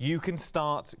playing. You can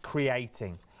start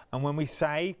creating. And when we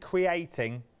say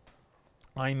creating,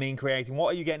 I mean creating.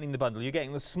 What are you getting in the bundle? You're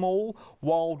getting the small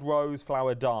wild rose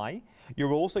flower die.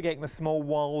 You're also getting the small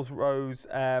wild rose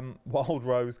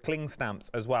cling stamps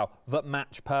as well that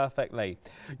match perfectly.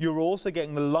 You're also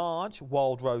getting the large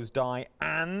wild rose die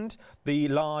and the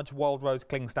large wild rose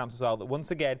cling stamps as well that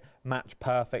once again match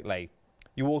perfectly.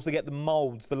 You also get the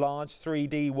moulds, the large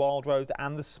 3D wild rose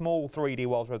and the small 3D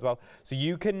wild rose as well. So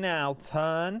you can now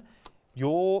turn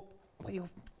your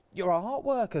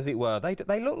artwork, as it were.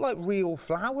 They look like real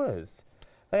flowers.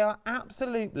 They are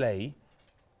absolutely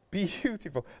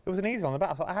beautiful. There was an easel on the back.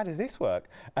 I thought, how does this work?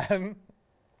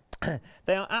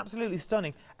 They are absolutely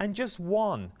stunning. And just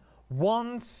one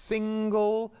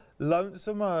single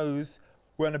lonesome rose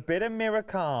on a bit of mirror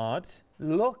card.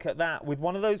 Look at that, with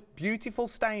one of those beautiful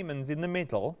stamens in the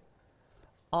middle.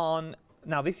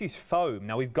 Now this is foam.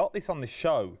 Now we've got this on the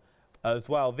show as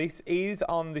well. This is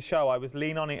on the show. I was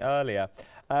leaning on it earlier.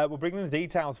 We'll bring the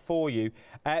details for you.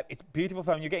 It's beautiful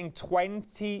foam. You're getting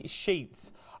 20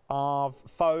 sheets of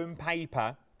foam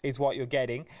paper is what you're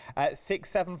getting.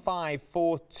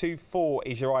 675424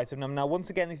 is your item number. Now, once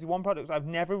again, this is one product I've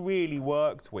never really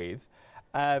worked with,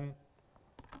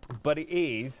 but it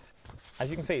is, as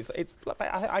you can see,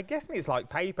 I guess it's like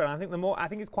paper. And I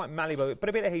think it's quite malleable. But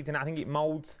a bit of heat in it, I think it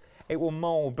molds. It will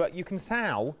mold, but you can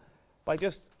tell by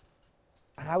just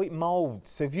how it molds.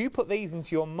 So if you put these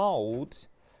into your mould,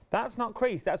 that's not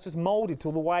creased, that's just moulded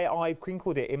to the way I've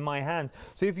crinkled it in my hand.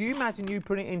 So if you imagine you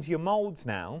putting it into your moulds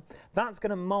now, that's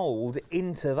going to mould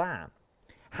into that.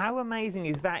 How amazing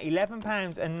is that?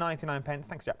 £11.99.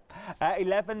 Thanks, Jack.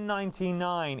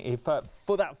 £11.99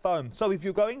 for that foam. So if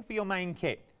you're going for your main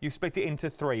kit, you split it into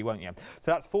 3, won't you?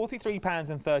 So that's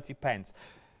 £43.30.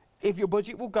 If your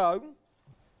budget will go,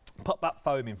 put that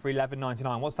foam in for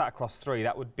 £11.99. What's that across 3?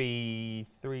 That would be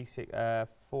 3, 6,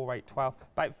 4, 8, 12.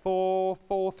 About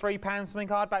 £3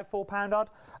 something odd, about £4 odd.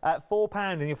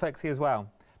 £4 in your flexi as well.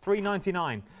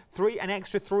 £3.99. An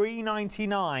extra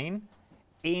 £3.99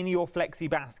 in your flexi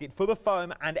basket for the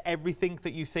foam and everything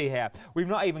that you see here. We've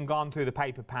not even gone through the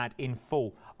paper pad in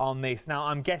full on this. Now,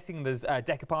 I'm guessing there's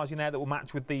decoupage in there that will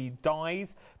match with the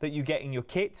dies that you get in your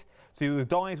kit. So the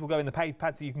dies will go in the paper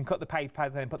pad, so you can cut the paper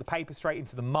pad and then put the paper straight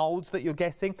into the moulds that you're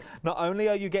guessing. Not only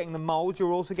are you getting the moulds,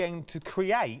 you're also getting to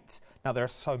create. Now, there are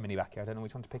so many back here. I don't know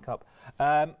which one to pick up.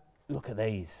 Look at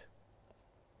these.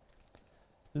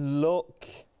 Look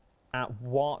at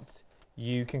what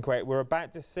you can create. We're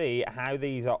about to see how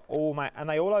these are all made, and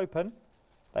they all open.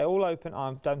 They all open.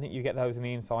 I don't think you get those in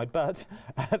the inside, but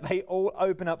they all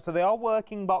open up. So they are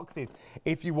working boxes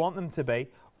if you want them to be.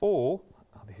 Or,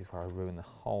 oh, this is where I ruined the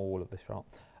whole of this shot.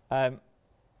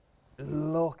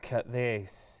 Look at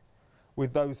this.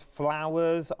 With those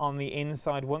flowers on the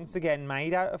inside, once again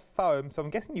made out of foam. So I'm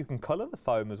guessing you can colour the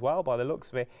foam as well by the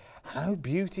looks of it. How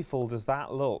beautiful does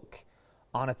that look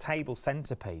on a table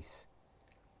centrepiece?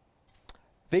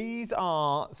 These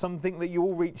are something that you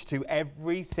will reach to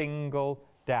every single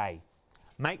day.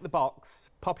 Make the box,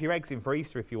 pop your eggs in for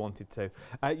Easter if you wanted to.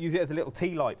 Use it as a little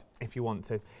tea light if you want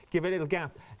to. Give it a little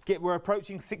gap. We're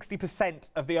approaching 60%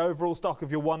 of the overall stock of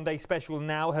your one-day special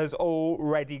now has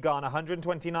already gone.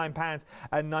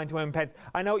 £129.91.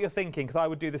 I know what you're thinking, because I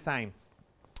would do the same.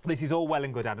 This is all well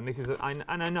and good, Adam. This is, and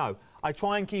I know. I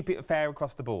try and keep it fair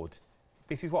across the board.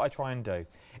 This is what I try and do.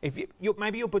 If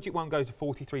maybe your budget won't go to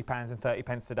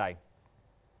 £43.30 today,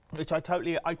 which I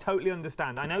totally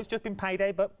understand. I know it's just been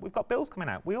payday, but we've got bills coming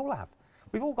out. We all have.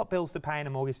 We've all got bills to pay and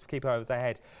a mortgage to keep over our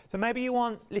head. So maybe you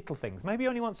want little things. Maybe you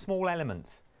only want small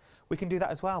elements. We can do that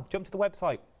as well. Jump to the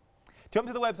website. Jump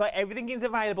to the website. Everything is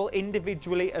available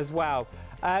individually as well.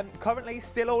 Currently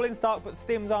still all in stock, but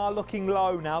stims are looking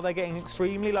low now. They're getting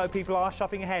extremely low. People are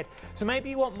shopping ahead. So maybe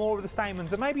you want more of the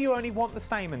stamens, or maybe you only want the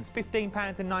stamens,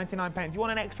 £15 and £99. You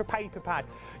want an extra paper pad.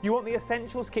 You want the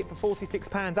essentials kit for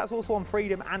 £46. That's also on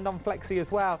Freedom and on Flexi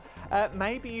as well.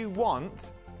 Maybe you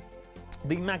want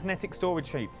the magnetic storage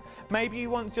sheets. Maybe you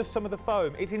want just some of the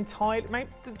foam. It's entirely, maybe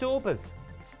the Daubers.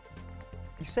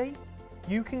 You see,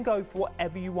 you can go for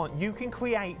whatever you want. You can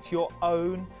create your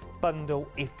own bundle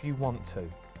if you want to.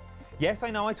 Yes, I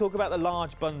know I talk about the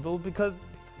large bundle because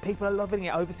people are loving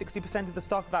it. Over 60% of the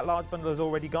stock of that large bundle is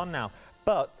already gone now.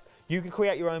 But you can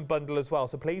create your own bundle as well.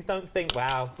 So please don't think,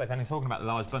 wow, they're only talking about the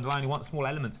large bundle. I only want small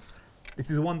elements. This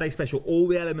is a one-day special. All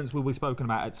the elements will be spoken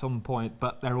about at some point,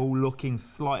 but they're all looking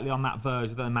slightly on that verge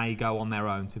that they may go on their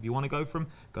own. So if you want to go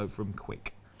from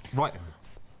quick. Right.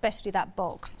 Especially that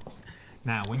box.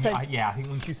 Now, when I think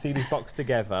once you see this box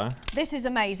together... This is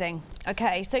amazing.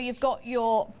 Okay, so you've got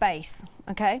your base,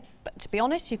 okay? But to be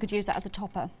honest, you could use that as a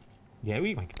topper. Yeah,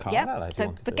 we make a card out of that if you so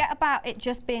wanted forget to. about it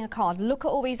just being a card. Look at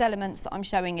all these elements that I'm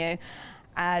showing you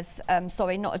as,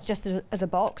 sorry, not just as a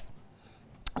box.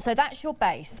 So that's your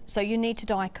base. So you need to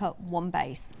die cut one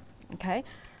base, okay?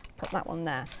 Put that one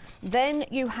there. Then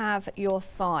you have your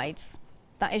sides.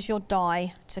 That is your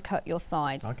die to cut your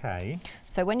sides. Okay.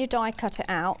 So when you die cut it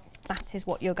out, that is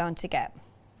what you're going to get.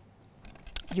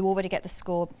 You already get the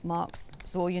score marks,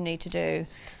 so all you need to do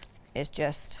is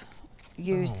just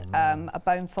use a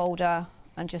bone folder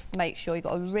and just make sure you've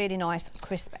got a really nice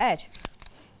crisp edge.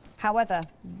 However,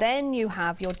 then you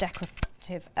have your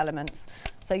decorative elements.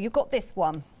 So you've got this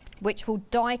one, which will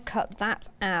die cut that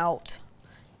out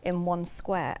in one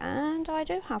square. And I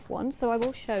do have one, so I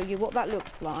will show you what that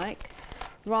looks like,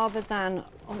 rather than,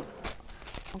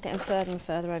 I'm getting further and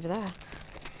further over there.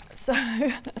 So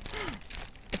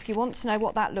if you want to know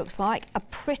what that looks like, a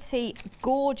pretty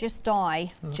gorgeous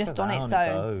die just on its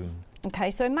own.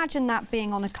 Okay, so imagine that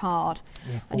being on a card,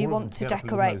 and you want to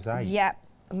decorate. Yeah,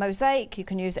 a mosaic. You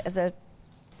can use it as a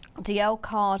DL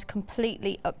card,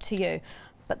 completely up to you.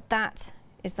 But that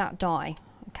is that die,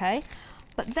 okay?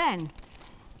 But then,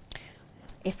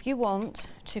 if you want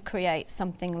to create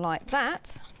something like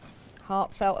that,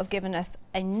 Heartfelt have given us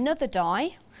another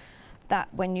die that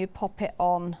when you pop it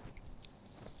on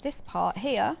this part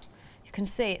here, you can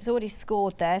see it's already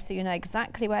scored there, so you know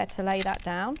exactly where to lay that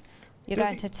down. You're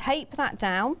going to tape that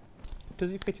down.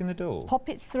 Does it fit in the door? Pop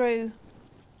it through.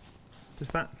 Does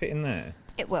that fit in there?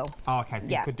 It will. Oh, okay, so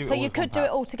you could do it all. So you could do it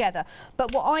all together.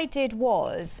 But what I did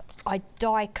was I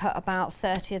die cut about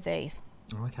 30 of these.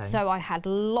 Okay. So I had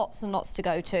lots and lots to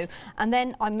go to, and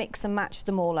then I mix and match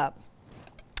them all up.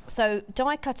 So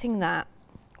die cutting that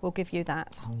will give you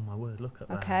that. Oh my word, look at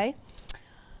that. Okay.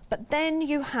 But then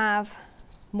you have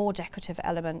more decorative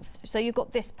elements. So you've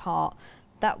got this part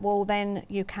that will then,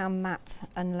 you can mat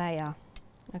and layer,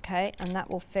 okay, and that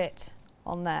will fit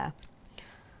on there.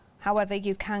 However,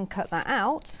 you can cut that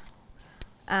out,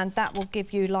 and that will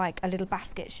give you like a little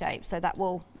basket shape, so that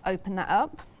will open that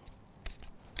up.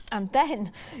 And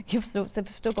then you've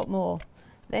still got more.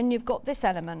 Then you've got this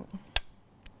element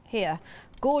here,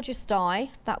 gorgeous die,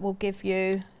 that will give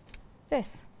you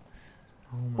this,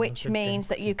 which means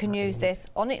that you can use this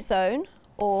on its own,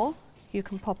 or you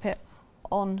can pop it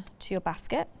on to your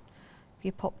basket. If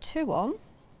you pop two on,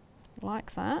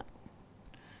 like that,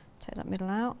 take that middle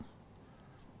out,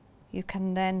 you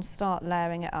can then start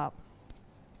layering it up.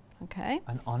 Okay.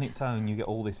 And on its own, you get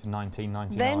all this for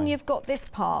 £19.99. Then you've got this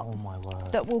part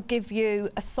that will give you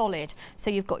a solid. So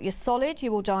you've got your solid,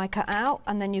 you will die cut out,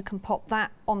 and then you can pop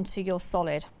that onto your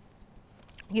solid.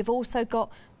 You've also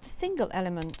got the single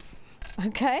elements,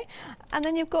 okay? And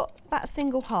then you've got that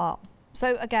single heart.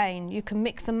 So again, you can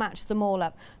mix and match them all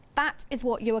up. That is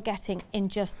what you are getting in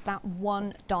just that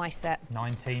one die set.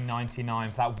 £19.99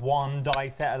 for that one die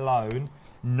set alone.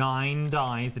 9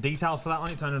 dies. The details for that on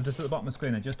its own are just at the bottom of the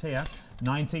screen. They're just here.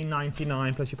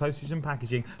 £19.99 plus your postage and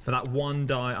packaging for that one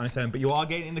die on its own. But you are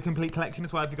getting in the complete collection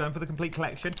as well. If you're going for the complete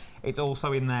collection, it's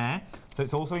also in there. So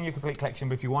it's also in your complete collection.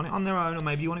 But if you want it on their own, or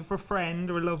maybe you want it for a friend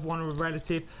or a loved one or a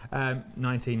relative,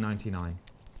 £19.99.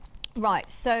 Right,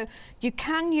 so you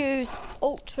can use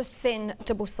ultra thin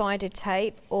double-sided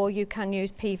tape, or you can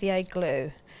use PVA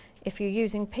glue. If you're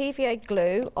using PVA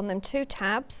glue on them 2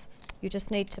 tabs, you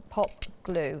just need to pop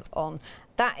glue on.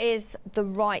 That is the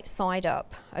right side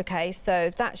up, okay? So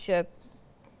that's your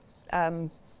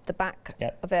the back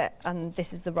of it, and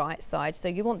this is the right side. So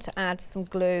you want to add some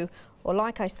glue, or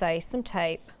like I say, some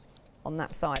tape on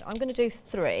that side. I'm going to do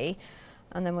 3,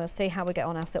 and then we'll see how we get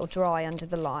on as it'll dry under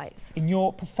the lights. In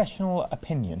your professional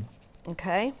opinion.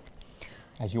 Okay.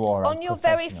 As you are on your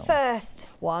very first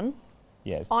one,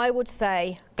 yes, I would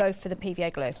say go for the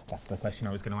PVA glue. That's the question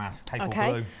I was going to ask. Tape Okay.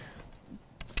 or glue?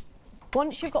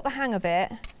 Once you've got the hang of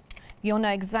it, you'll know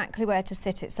exactly where to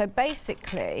sit it. So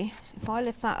basically, if I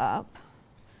lift that up,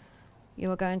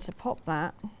 you are going to pop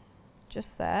that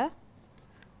just there,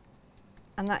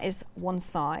 and that is one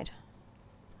side.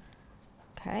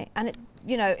 Okay, and it,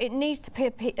 you know, it needs to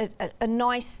be a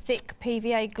nice thick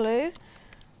PVA glue,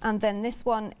 and then this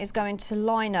one is going to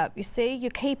line up. You see,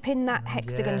 you're keeping that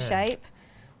hexagon shape,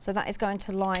 so that is going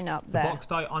to line up there. The box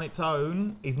die on its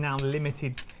own is now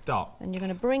limited stock. And you're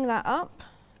going to bring that up,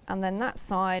 and then that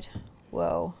side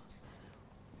will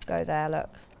go there,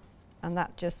 look. And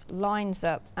that just lines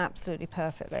up absolutely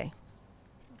perfectly.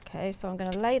 Okay, so I'm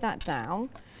going to lay that down,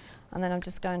 and then I'm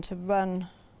just going to run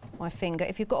my finger.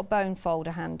 If you've got a bone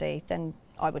folder handy, then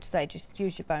I would say just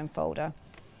use your bone folder.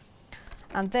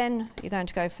 And then you're going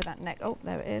to go for that neck. Oh,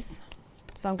 there it is.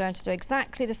 So I'm going to do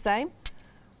exactly the same.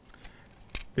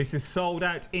 This is sold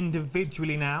out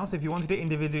individually now, so if you wanted it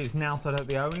individually, it's now sold out.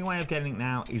 The only way of getting it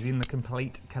now is in the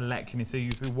complete collection. So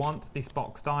if you want this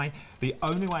box die, the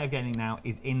only way of getting it now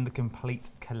is in the complete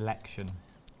collection.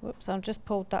 Whoops, I've just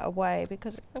pulled that away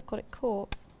because I've got it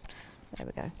caught. There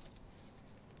we go.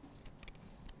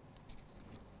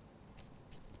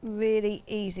 Really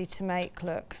easy to make,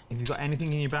 look. If you've got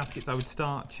anything in your baskets, I would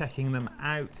start checking them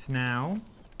out now.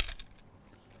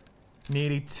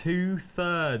 Nearly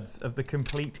 2/3 of the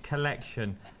complete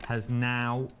collection has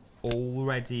now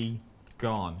already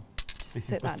gone.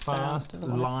 This is the first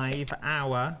live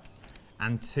hour,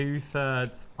 and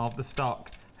 2/3 of the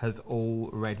stock has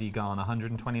already gone.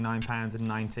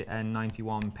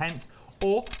 £129.91,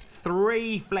 or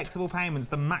 3 flexible payments,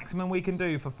 the maximum we can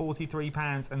do for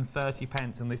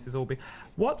 £43.30, and this is all big.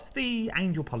 What's the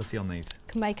angel policy on these? You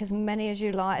can make as many as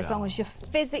you like, as long as you're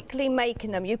physically making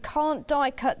them. You can't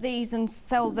die cut these and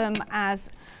sell them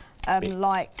as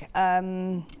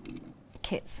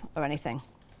kits or anything.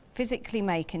 Physically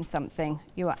making something,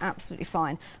 you are absolutely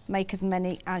fine. Make as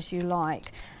many as you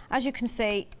like. As you can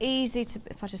see, easy to,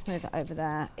 if I just move that over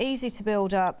there, easy to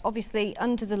build up. Obviously,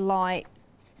 under the light,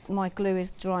 my glue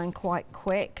is drying quite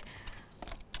quick,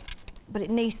 but it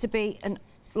needs to be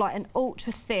like an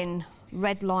ultra thin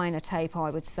red liner tape, I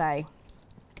would say,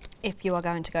 if you are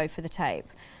going to go for the tape.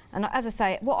 And as I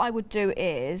say, what I would do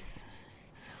is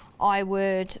I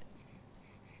would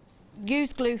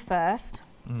use glue first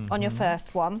on your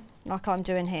first one, like I'm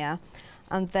doing here,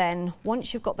 and then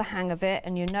once you've got the hang of it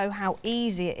and you know how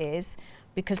easy it is,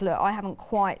 because look, I haven't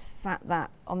quite sat that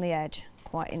on the edge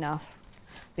quite enough,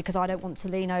 because I don't want to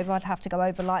lean over. I'd have to go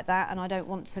over like that, and I don't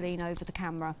want to lean over the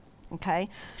camera, okay?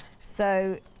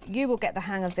 So you will get the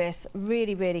hang of this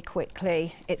really, really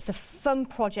quickly. It's a fun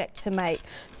project to make.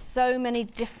 So many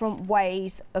different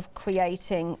ways of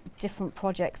creating different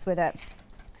projects with it.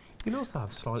 You'll also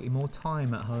have slightly more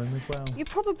time at home as well. You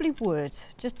probably would,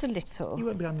 just a little. You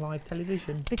won't be on live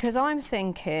television. Because I'm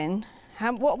thinking,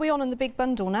 what are we on in the big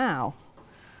bundle now?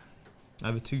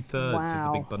 Over 2/3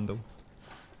 of the big bundle.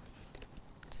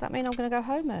 Does that mean I'm going to go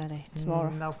home early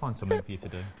tomorrow? They'll find something for you to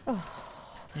do.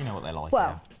 You know what they're like.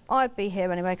 Well, I'd be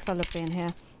here anyway because I love being here.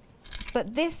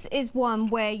 But this is one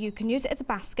where you can use it as a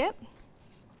basket,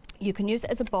 you can use it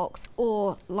as a box,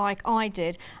 or like I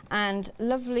did, and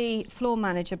lovely floor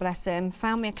manager, bless him,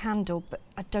 found me a candle, but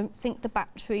I don't think the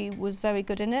battery was very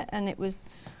good in it, and it was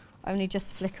only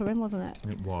just flickering, wasn't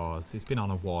it? It was. It's been on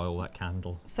a while, that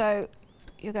candle. So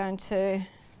you're going to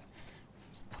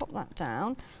just pop that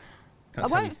down. I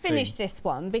won't finish this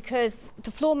one because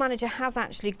the floor manager has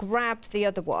actually grabbed the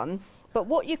other one. But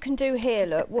what you can do here,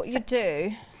 look, what you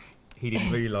do... He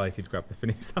didn't realise he'd grabbed the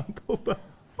finished sample, but...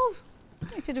 Oh,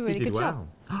 he did a really good job.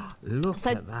 Look at that.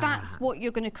 So that's what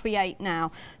you're going to create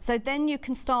now. So then you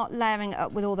can start layering it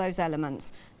up with all those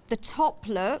elements. The top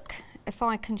look, if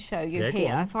I can show you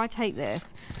here, if I take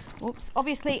this, oops,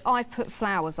 obviously I've put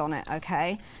flowers on it,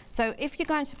 okay? So if you're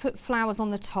going to put flowers on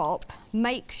the top,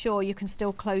 make sure you can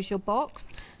still close your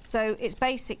box. So it's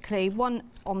basically one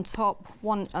on top,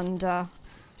 one under,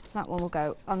 that one will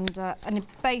go under, and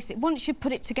once you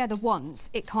put it together once,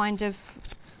 it kind of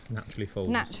naturally folds.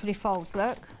 Naturally folds,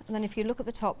 look. And then if you look at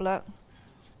the top, look,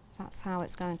 that's how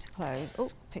it's going to close. Oh,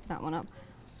 pick that one up.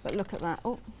 But look at that.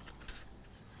 Oh.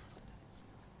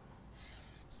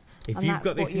 If you've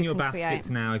got this in your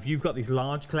baskets now, if you've got this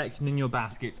large collection in your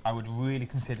baskets, I would really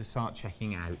consider start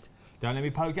checking out. Don't let me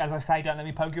poke, as I say, don't let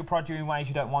me poke your produce in ways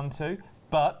you don't want to,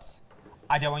 but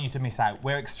I don't want you to miss out.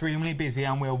 We're extremely busy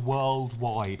and we're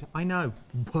worldwide. I know,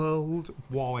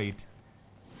 worldwide.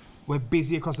 We're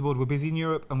busy across the board. We're busy in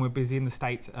Europe and we're busy in the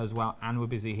States as well, and we're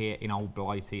busy here in Old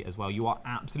Blighty as well. You are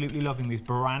absolutely loving this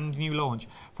brand new launch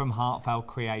from Heartfelt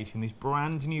Creation, this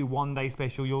brand new one-day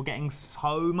special. You're getting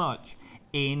so much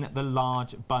in the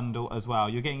large bundle as well.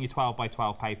 You're getting your 12 by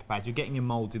 12 paper pad, you're getting your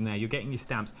moulds in there, you're getting your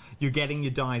stamps, you're getting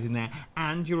your dies in there,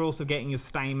 and you're also getting your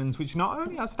stamens, which not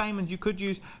only are stamens you could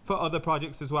use for other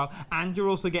projects as well, and you're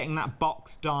also getting that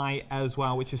box die as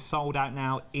well, which is sold out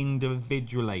now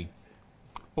individually.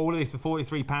 All of this for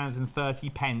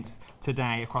 £43.30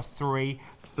 today across 3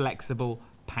 flexible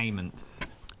payments.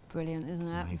 Brilliant,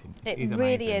 isn't it? Amazing. It really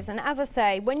amazing. is. And as I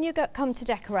say, when you come to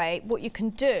decorate, what you can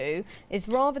do is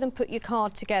rather than put your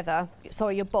card together,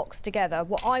 sorry, your box together,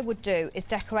 what I would do is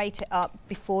decorate it up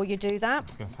before you do that. I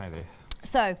was going to say this.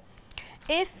 So,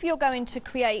 if you're going to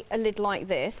create a lid like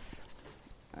this,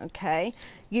 okay,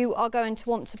 you are going to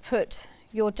want to put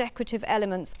your decorative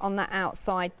elements on that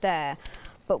outside there.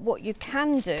 But what you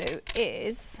can do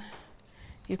is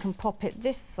you can pop it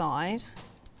this side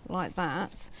like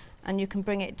that, and you can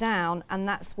bring it down, and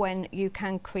that's when you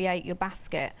can create your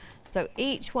basket. So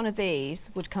each one of these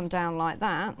would come down like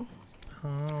that.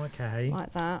 Oh, okay.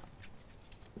 Like that.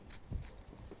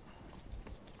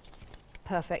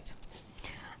 Perfect.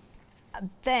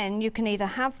 Then you can either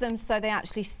have them so they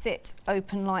actually sit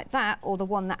open like that, or the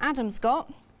one that Adam's got,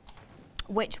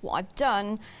 which what I've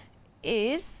done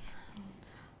is,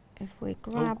 if we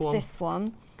grab this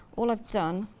one, all I've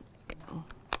done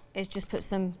is just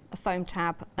put a foam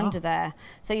tab under there,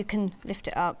 so you can lift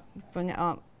it up, bring it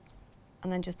up,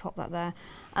 and then just pop that there.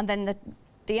 And then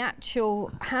the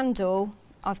actual handle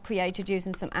I've created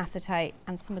using some acetate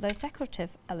and some of those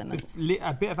decorative elements. So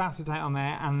a bit of acetate on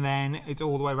there, and then it's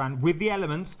all the way around with the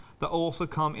elements that also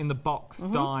come in the box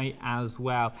die as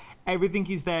well. Everything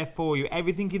is there for you.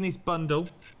 Everything in this bundle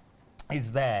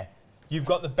is there. You've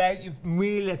got the best. You've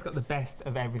really got the best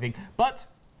of everything. But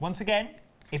once again,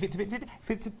 if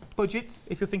it's a budget,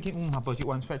 if you're thinking, my budget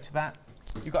won't stretch to that,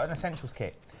 you've got an essentials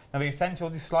kit. Now the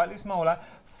essentials is slightly smaller.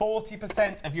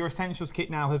 40% of your essentials kit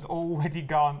now has already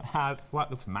gone as, well,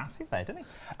 it looks massive there, doesn't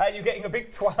it? You're getting a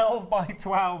big 12 by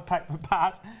 12 paper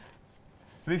pad.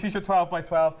 So this is your 12 by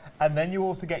 12, and then you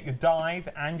also get your dies,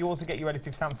 and you also get your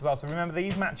additive stamps as well. So remember,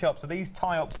 these match up, so these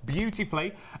tie up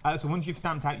beautifully. So once you've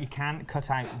stamped out, you can cut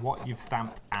out what you've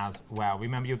stamped as well.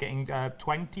 Remember, you're getting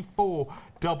 24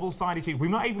 double-sided sheets.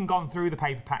 We've not even gone through the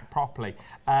paper pack properly.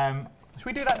 Should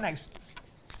we do that next?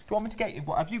 Do you want me to get you?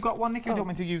 Have you got one, Nikki, or do you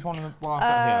want me to use one of the I've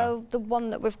got here? The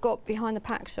one that we've got behind the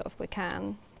pack shop, if we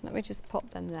can. Let me just pop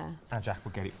them there. And Jack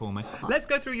will get it for me. Let's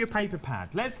go through your paper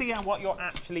pad. Let's see what you're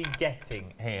actually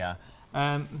getting here.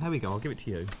 There we go, I'll give it to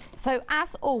you. So,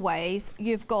 as always,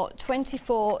 you've got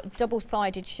 24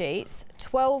 double-sided sheets,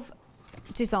 12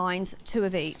 designs, 2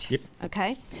 of each. Yep.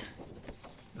 Okay?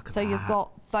 So you've got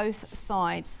both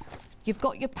sides. You've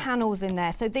got your panels in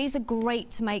there. So these are great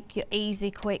to make your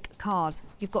easy, quick cards.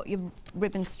 You've got your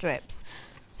ribbon strips.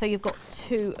 So you've got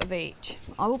 2 of each.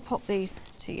 I will pop these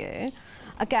to you.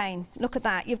 Again, look at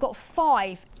that. You've got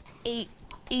 5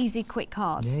 easy, quick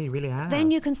cards. Yeah, you really have. Then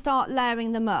you can start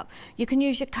layering them up. You can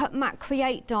use your Cut Mat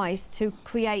Create dies to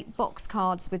create box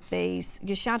cards with these,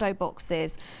 your shadow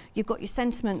boxes. You've got your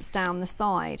sentiments down the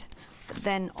side. But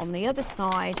then on the other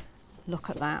side, look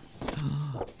at that.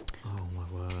 Oh, my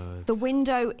word. The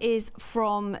window is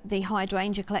from the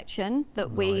Hydrangea collection that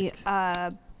we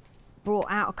brought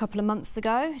out a couple of months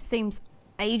ago. It seems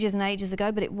ages and ages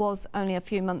ago, but it was only a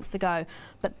few months ago.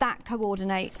 But that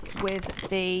coordinates with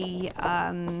the,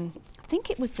 I think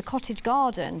it was the cottage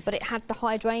garden, but it had the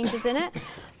hydrangeas in it.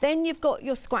 Then you've got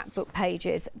your scrapbook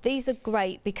pages. These are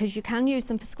great because you can use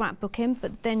them for scrapbooking,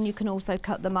 but then you can also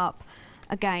cut them up.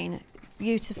 Again,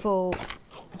 beautiful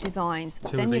designs.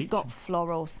 Then you've got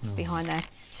florals behind there.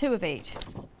 2 of each.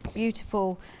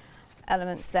 Beautiful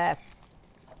elements there.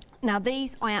 Now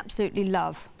these I absolutely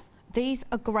love. These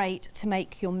are great to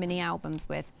make your mini albums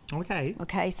with. Okay.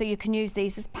 Okay, so you can use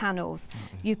these as panels.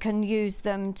 You can use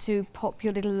them to pop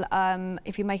your little,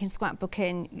 if you're making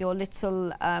scrapbooking, your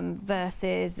little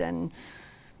verses and,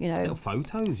 you know, little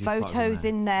photos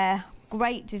in there.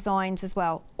 Great designs as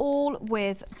well. All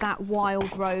with that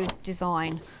wild rose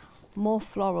design. More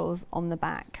florals on the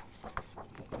back.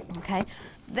 Okay.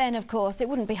 Then, of course, it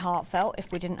wouldn't be heartfelt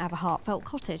if we didn't have a heartfelt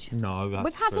cottage. No, that's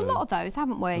We've had true. a lot of those,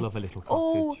 haven't we? Love a little cottage.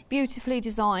 All beautifully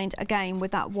designed, again,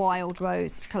 with that wild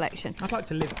rose collection. I'd like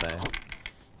to live there.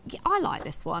 Yeah, I like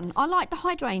this one. I like the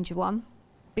hydrangea one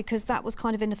because that was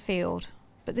kind of in a field.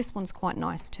 But this one's quite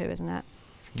nice too, isn't it?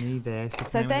 Me there.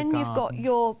 So then you've got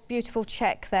your beautiful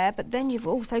check there, but then you've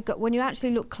also got, when you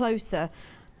actually look closer,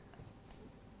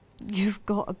 you've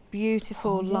got a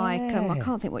beautiful, I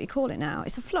can't think what you call it now.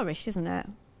 It's a flourish, isn't it?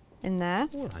 In there.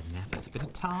 Oh, I never. It's a bit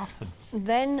of tartan.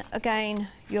 Then again,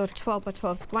 your 12 by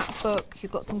 12 scrapbook.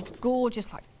 You've got some gorgeous,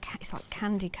 it's like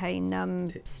candy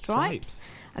cane stripes.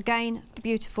 Again,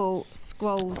 beautiful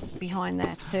scrolls behind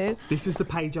there too. This was the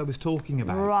page I was talking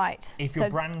about. Right. If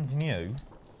you're brand new.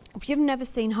 If you've never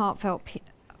seen Heartfelt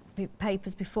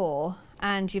papers before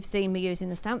and you've seen me using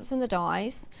the stamps and the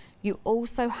dies, you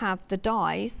also have the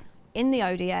dies in the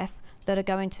ODS that are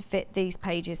going to fit these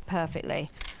pages perfectly.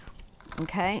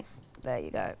 Okay, there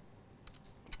you go.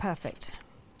 Perfect.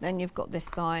 Then you've got this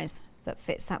size that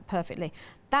fits that perfectly.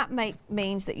 That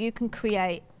means that you can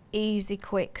create easy,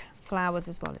 quick flowers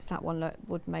as well. It's that one that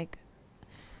would make.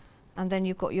 And then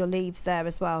you've got your leaves there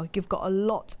as well. You've got a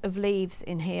lot of leaves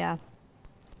in here.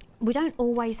 We don't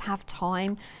always have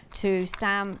time to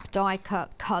stamp, die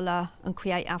cut, colour and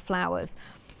create our flowers.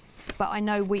 But I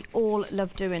know we all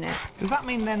love doing it. Does that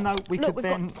mean then, though, we've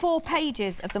got 4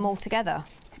 pages of them all together.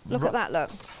 Look at that,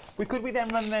 look. Could we then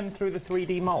run them through the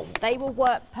 3D mould? They will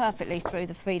work perfectly through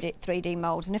the 3D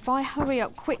mould. And if I hurry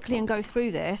up quickly and go through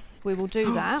this, we will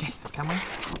do that. Yes, can we?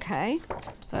 Okay.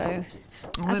 So,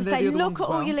 as I say, look at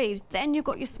all your leaves. Then you've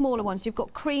got your smaller ones. You've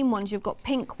got cream ones. You've got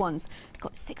pink ones. You've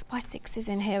got 6x6s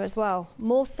in here as well.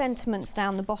 More sentiments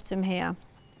down the bottom here.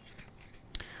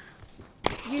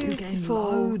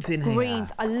 Beautiful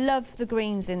greens. I love the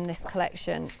greens in this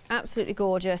collection. Absolutely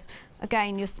gorgeous.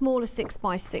 Again, your smaller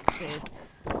 6x6s.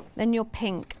 Then your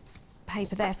pink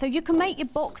paper there. So you can make your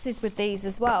boxes with these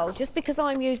as well. Just because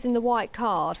I'm using the white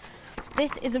card,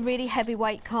 this is a really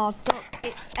heavyweight cardstock.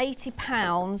 It's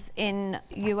 £80 in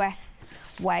US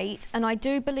weight, and I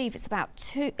do believe it's about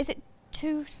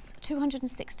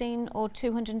 216 or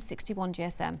 261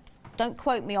 GSM. Don't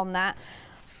quote me on that,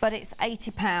 but it's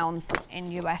 £80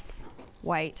 in US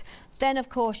weight. Then, of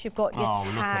course, you've got your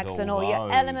tags and all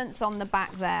your elements on the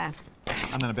back there.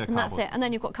 And then a bit of cardboard. And that's it. And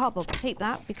then you've got cardboard. Keep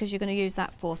that because you're going to use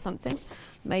that for something.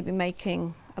 Maybe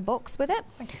making a box with it.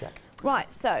 Thank you, Jack.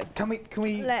 Right, so can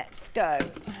we let's go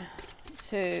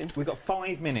to. We've got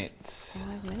 5 minutes.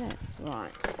 5 minutes,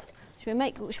 right. Should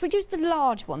we use the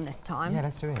large one this time? Yeah,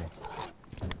 let's do it.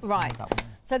 Right.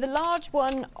 So the large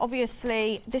one,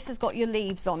 obviously, this has got your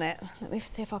leaves on it. Let me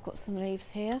see if I've got some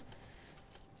leaves here.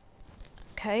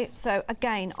 Okay, so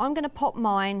again, I'm going to pop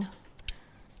mine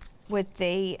with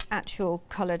the actual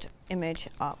coloured image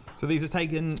up. So these are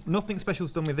taken, nothing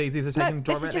special's done with these are taken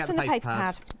directly this is just from the paper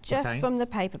pad. Just from the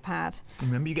paper pad.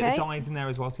 Remember, you get the dies in there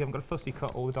as well, so you haven't got a fussy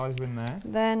cut, all the dies are in there.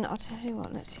 Then, I'll tell you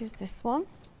what, let's use this one.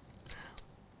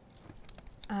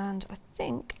 And I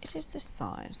think it is this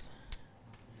size.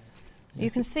 Yes, you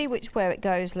can see where it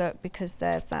goes, look, because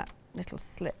there's that little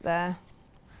slit there.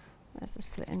 There's a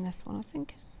slit in this one, I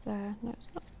think it's there. No,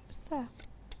 it's not, it's there.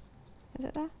 Is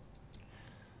it there?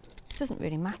 It doesn't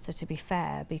really matter, to be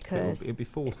fair, because it'll be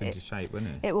forced into shape, won't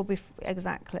it? It will be,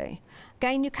 exactly.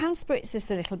 Again, you can spritz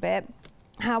this a little bit.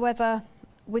 However,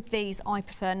 with these, I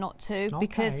prefer not to,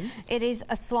 because it is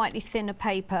a slightly thinner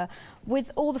paper.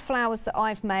 With all the flowers that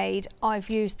I've made, I've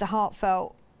used the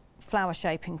Heartfelt flower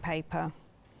shaping paper.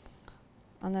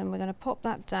 And then we're going to pop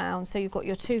that down. So you've got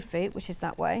your 2 feet, which is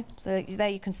that way. So there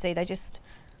you can see they just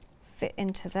fit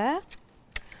into there.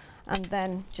 And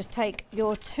then just take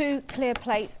your 2 clear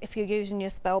plates if you're using your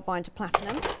Spellbinder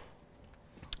Platinum.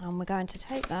 And we're going to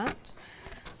take that.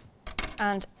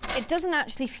 And it doesn't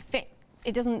actually fit.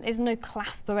 There's no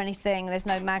clasp or anything. There's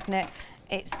no magnet.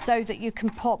 It's so that you can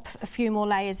pop a few more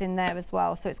layers in there as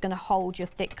well. So it's going to hold your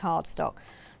thick cardstock.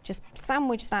 Just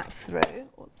sandwich that through.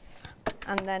 Oops.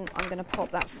 And then I'm going to pop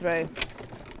that through.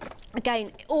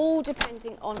 Again, all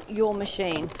depending on your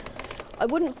machine. I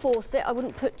wouldn't force it, I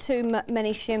wouldn't put too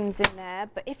many shims in there,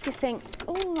 but if you think,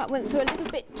 oh, that went through a little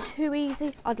bit too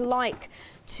easy, I'd like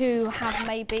to have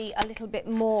maybe a little bit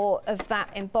more of that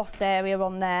embossed area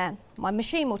on there. My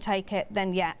machine will take it,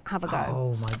 then yeah, have a go.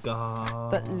 Oh my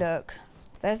God. But look,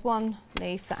 there's one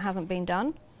leaf that hasn't been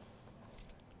done.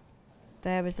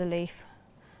 There is a leaf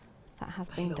that has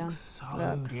been done.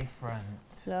 So different.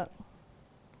 Look.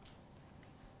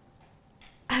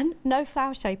 And no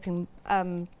flower shaping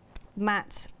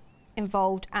mat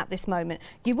involved at this moment.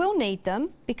 You will need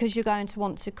them because you're going to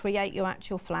want to create your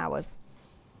actual flowers.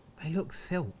 They look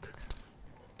silk.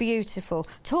 Beautiful.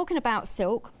 Talking about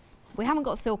silk, we haven't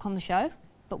got silk on the show,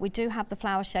 but we do have the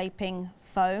flower shaping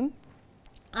foam.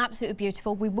 Absolutely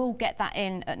beautiful. We will get that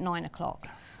in at 9 o'clock.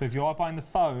 So if you are buying the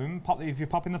foam, if you're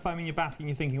popping the foam in your basket and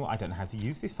you're thinking, well, I don't know how to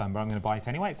use this foam, but I'm going to buy it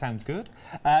anyway, it sounds good.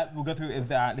 We'll go through it with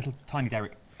little tiny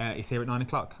Derek. Is here at 9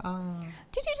 o'clock.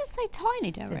 Did you just say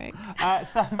tiny Derek?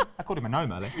 So I called him a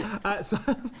gnome earlier.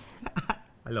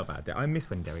 I love our Derek. I miss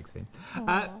when Derek's in.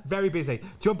 Very busy.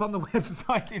 Jump on the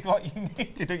website is what you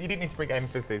need to do. You didn't need to bring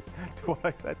emphasis to what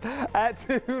I said.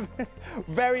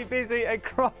 Very busy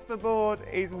across the board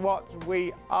is what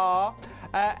we are.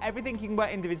 Everything you can wear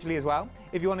individually as well.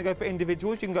 If you want to go for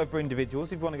individuals, you can go for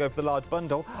individuals. If you want to go for the large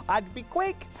bundle, I'd be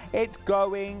quick. It's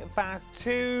going fast.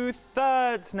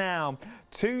 2/3 now.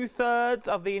 2/3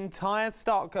 of the entire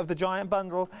stock of the giant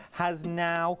bundle has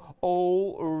now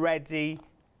already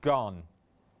gone.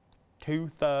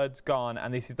 2/3 gone,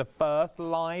 and this is the first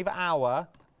live hour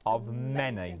of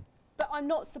many. But I'm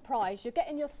not surprised. You're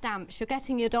getting your stamps, you're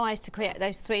getting your dies to create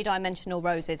those three-dimensional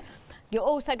roses. You're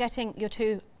also getting your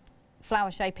 2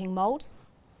 flower shaping moulds,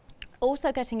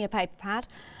 also getting your paper pad.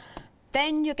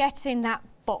 Then you're getting that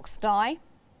box die.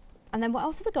 And then what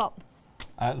else have we got?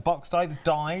 The box die, the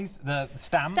dies, the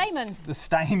stamps. Stamens. The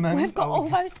stamens. We've got all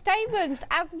those stamens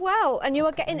as well, and you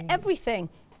are getting everything.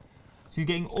 So you're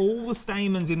getting all the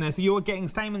stamens in there. So you're getting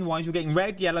stamen-wise, you're getting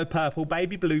red, yellow, purple,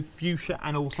 baby blue, fuchsia,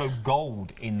 and also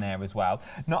gold in there as well.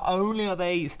 Not only are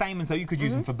they stamens, though, you could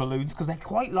use them for balloons because they're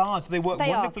quite large. So they work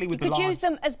wonderfully with the large. You could use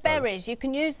them as berries. You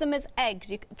can use them as eggs.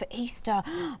 For Easter,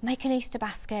 making Easter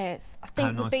baskets, I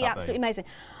think would be absolutely amazing.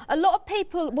 A lot of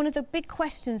people, one of the big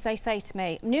questions they say to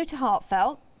me, I'm new to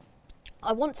Heartfelt,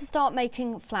 I want to start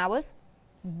making flowers.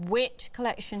 Which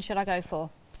collection should I go for?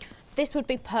 This would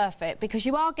be perfect because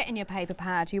you are getting your paper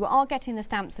pad, you are getting the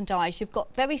stamps and dies, you've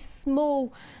got very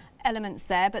small elements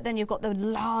there, but then you've got the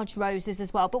large roses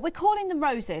as well. But we're calling them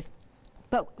roses.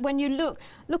 But when you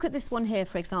look at this one here,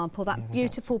 for example, that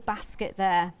beautiful basket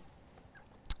there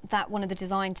that one of the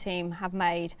design team have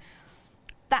made,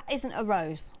 that isn't a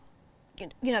rose.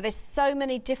 You know, there's so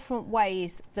many different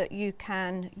ways that you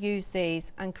can use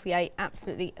these and create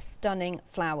absolutely stunning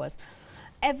flowers.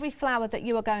 Every flower that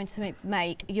you are going to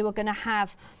make, you are going to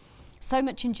have so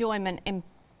much enjoyment in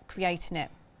creating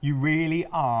it. You really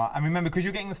are, and remember, because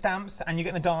you're getting the stamps and you're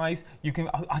getting the dies, you can.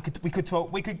 We could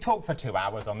talk for 2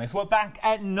 hours on this. We're back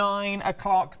at 9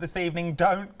 o'clock this evening.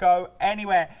 Don't go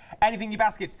anywhere. Anything in your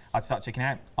baskets, I'd start checking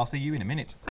out. I'll see you in a minute.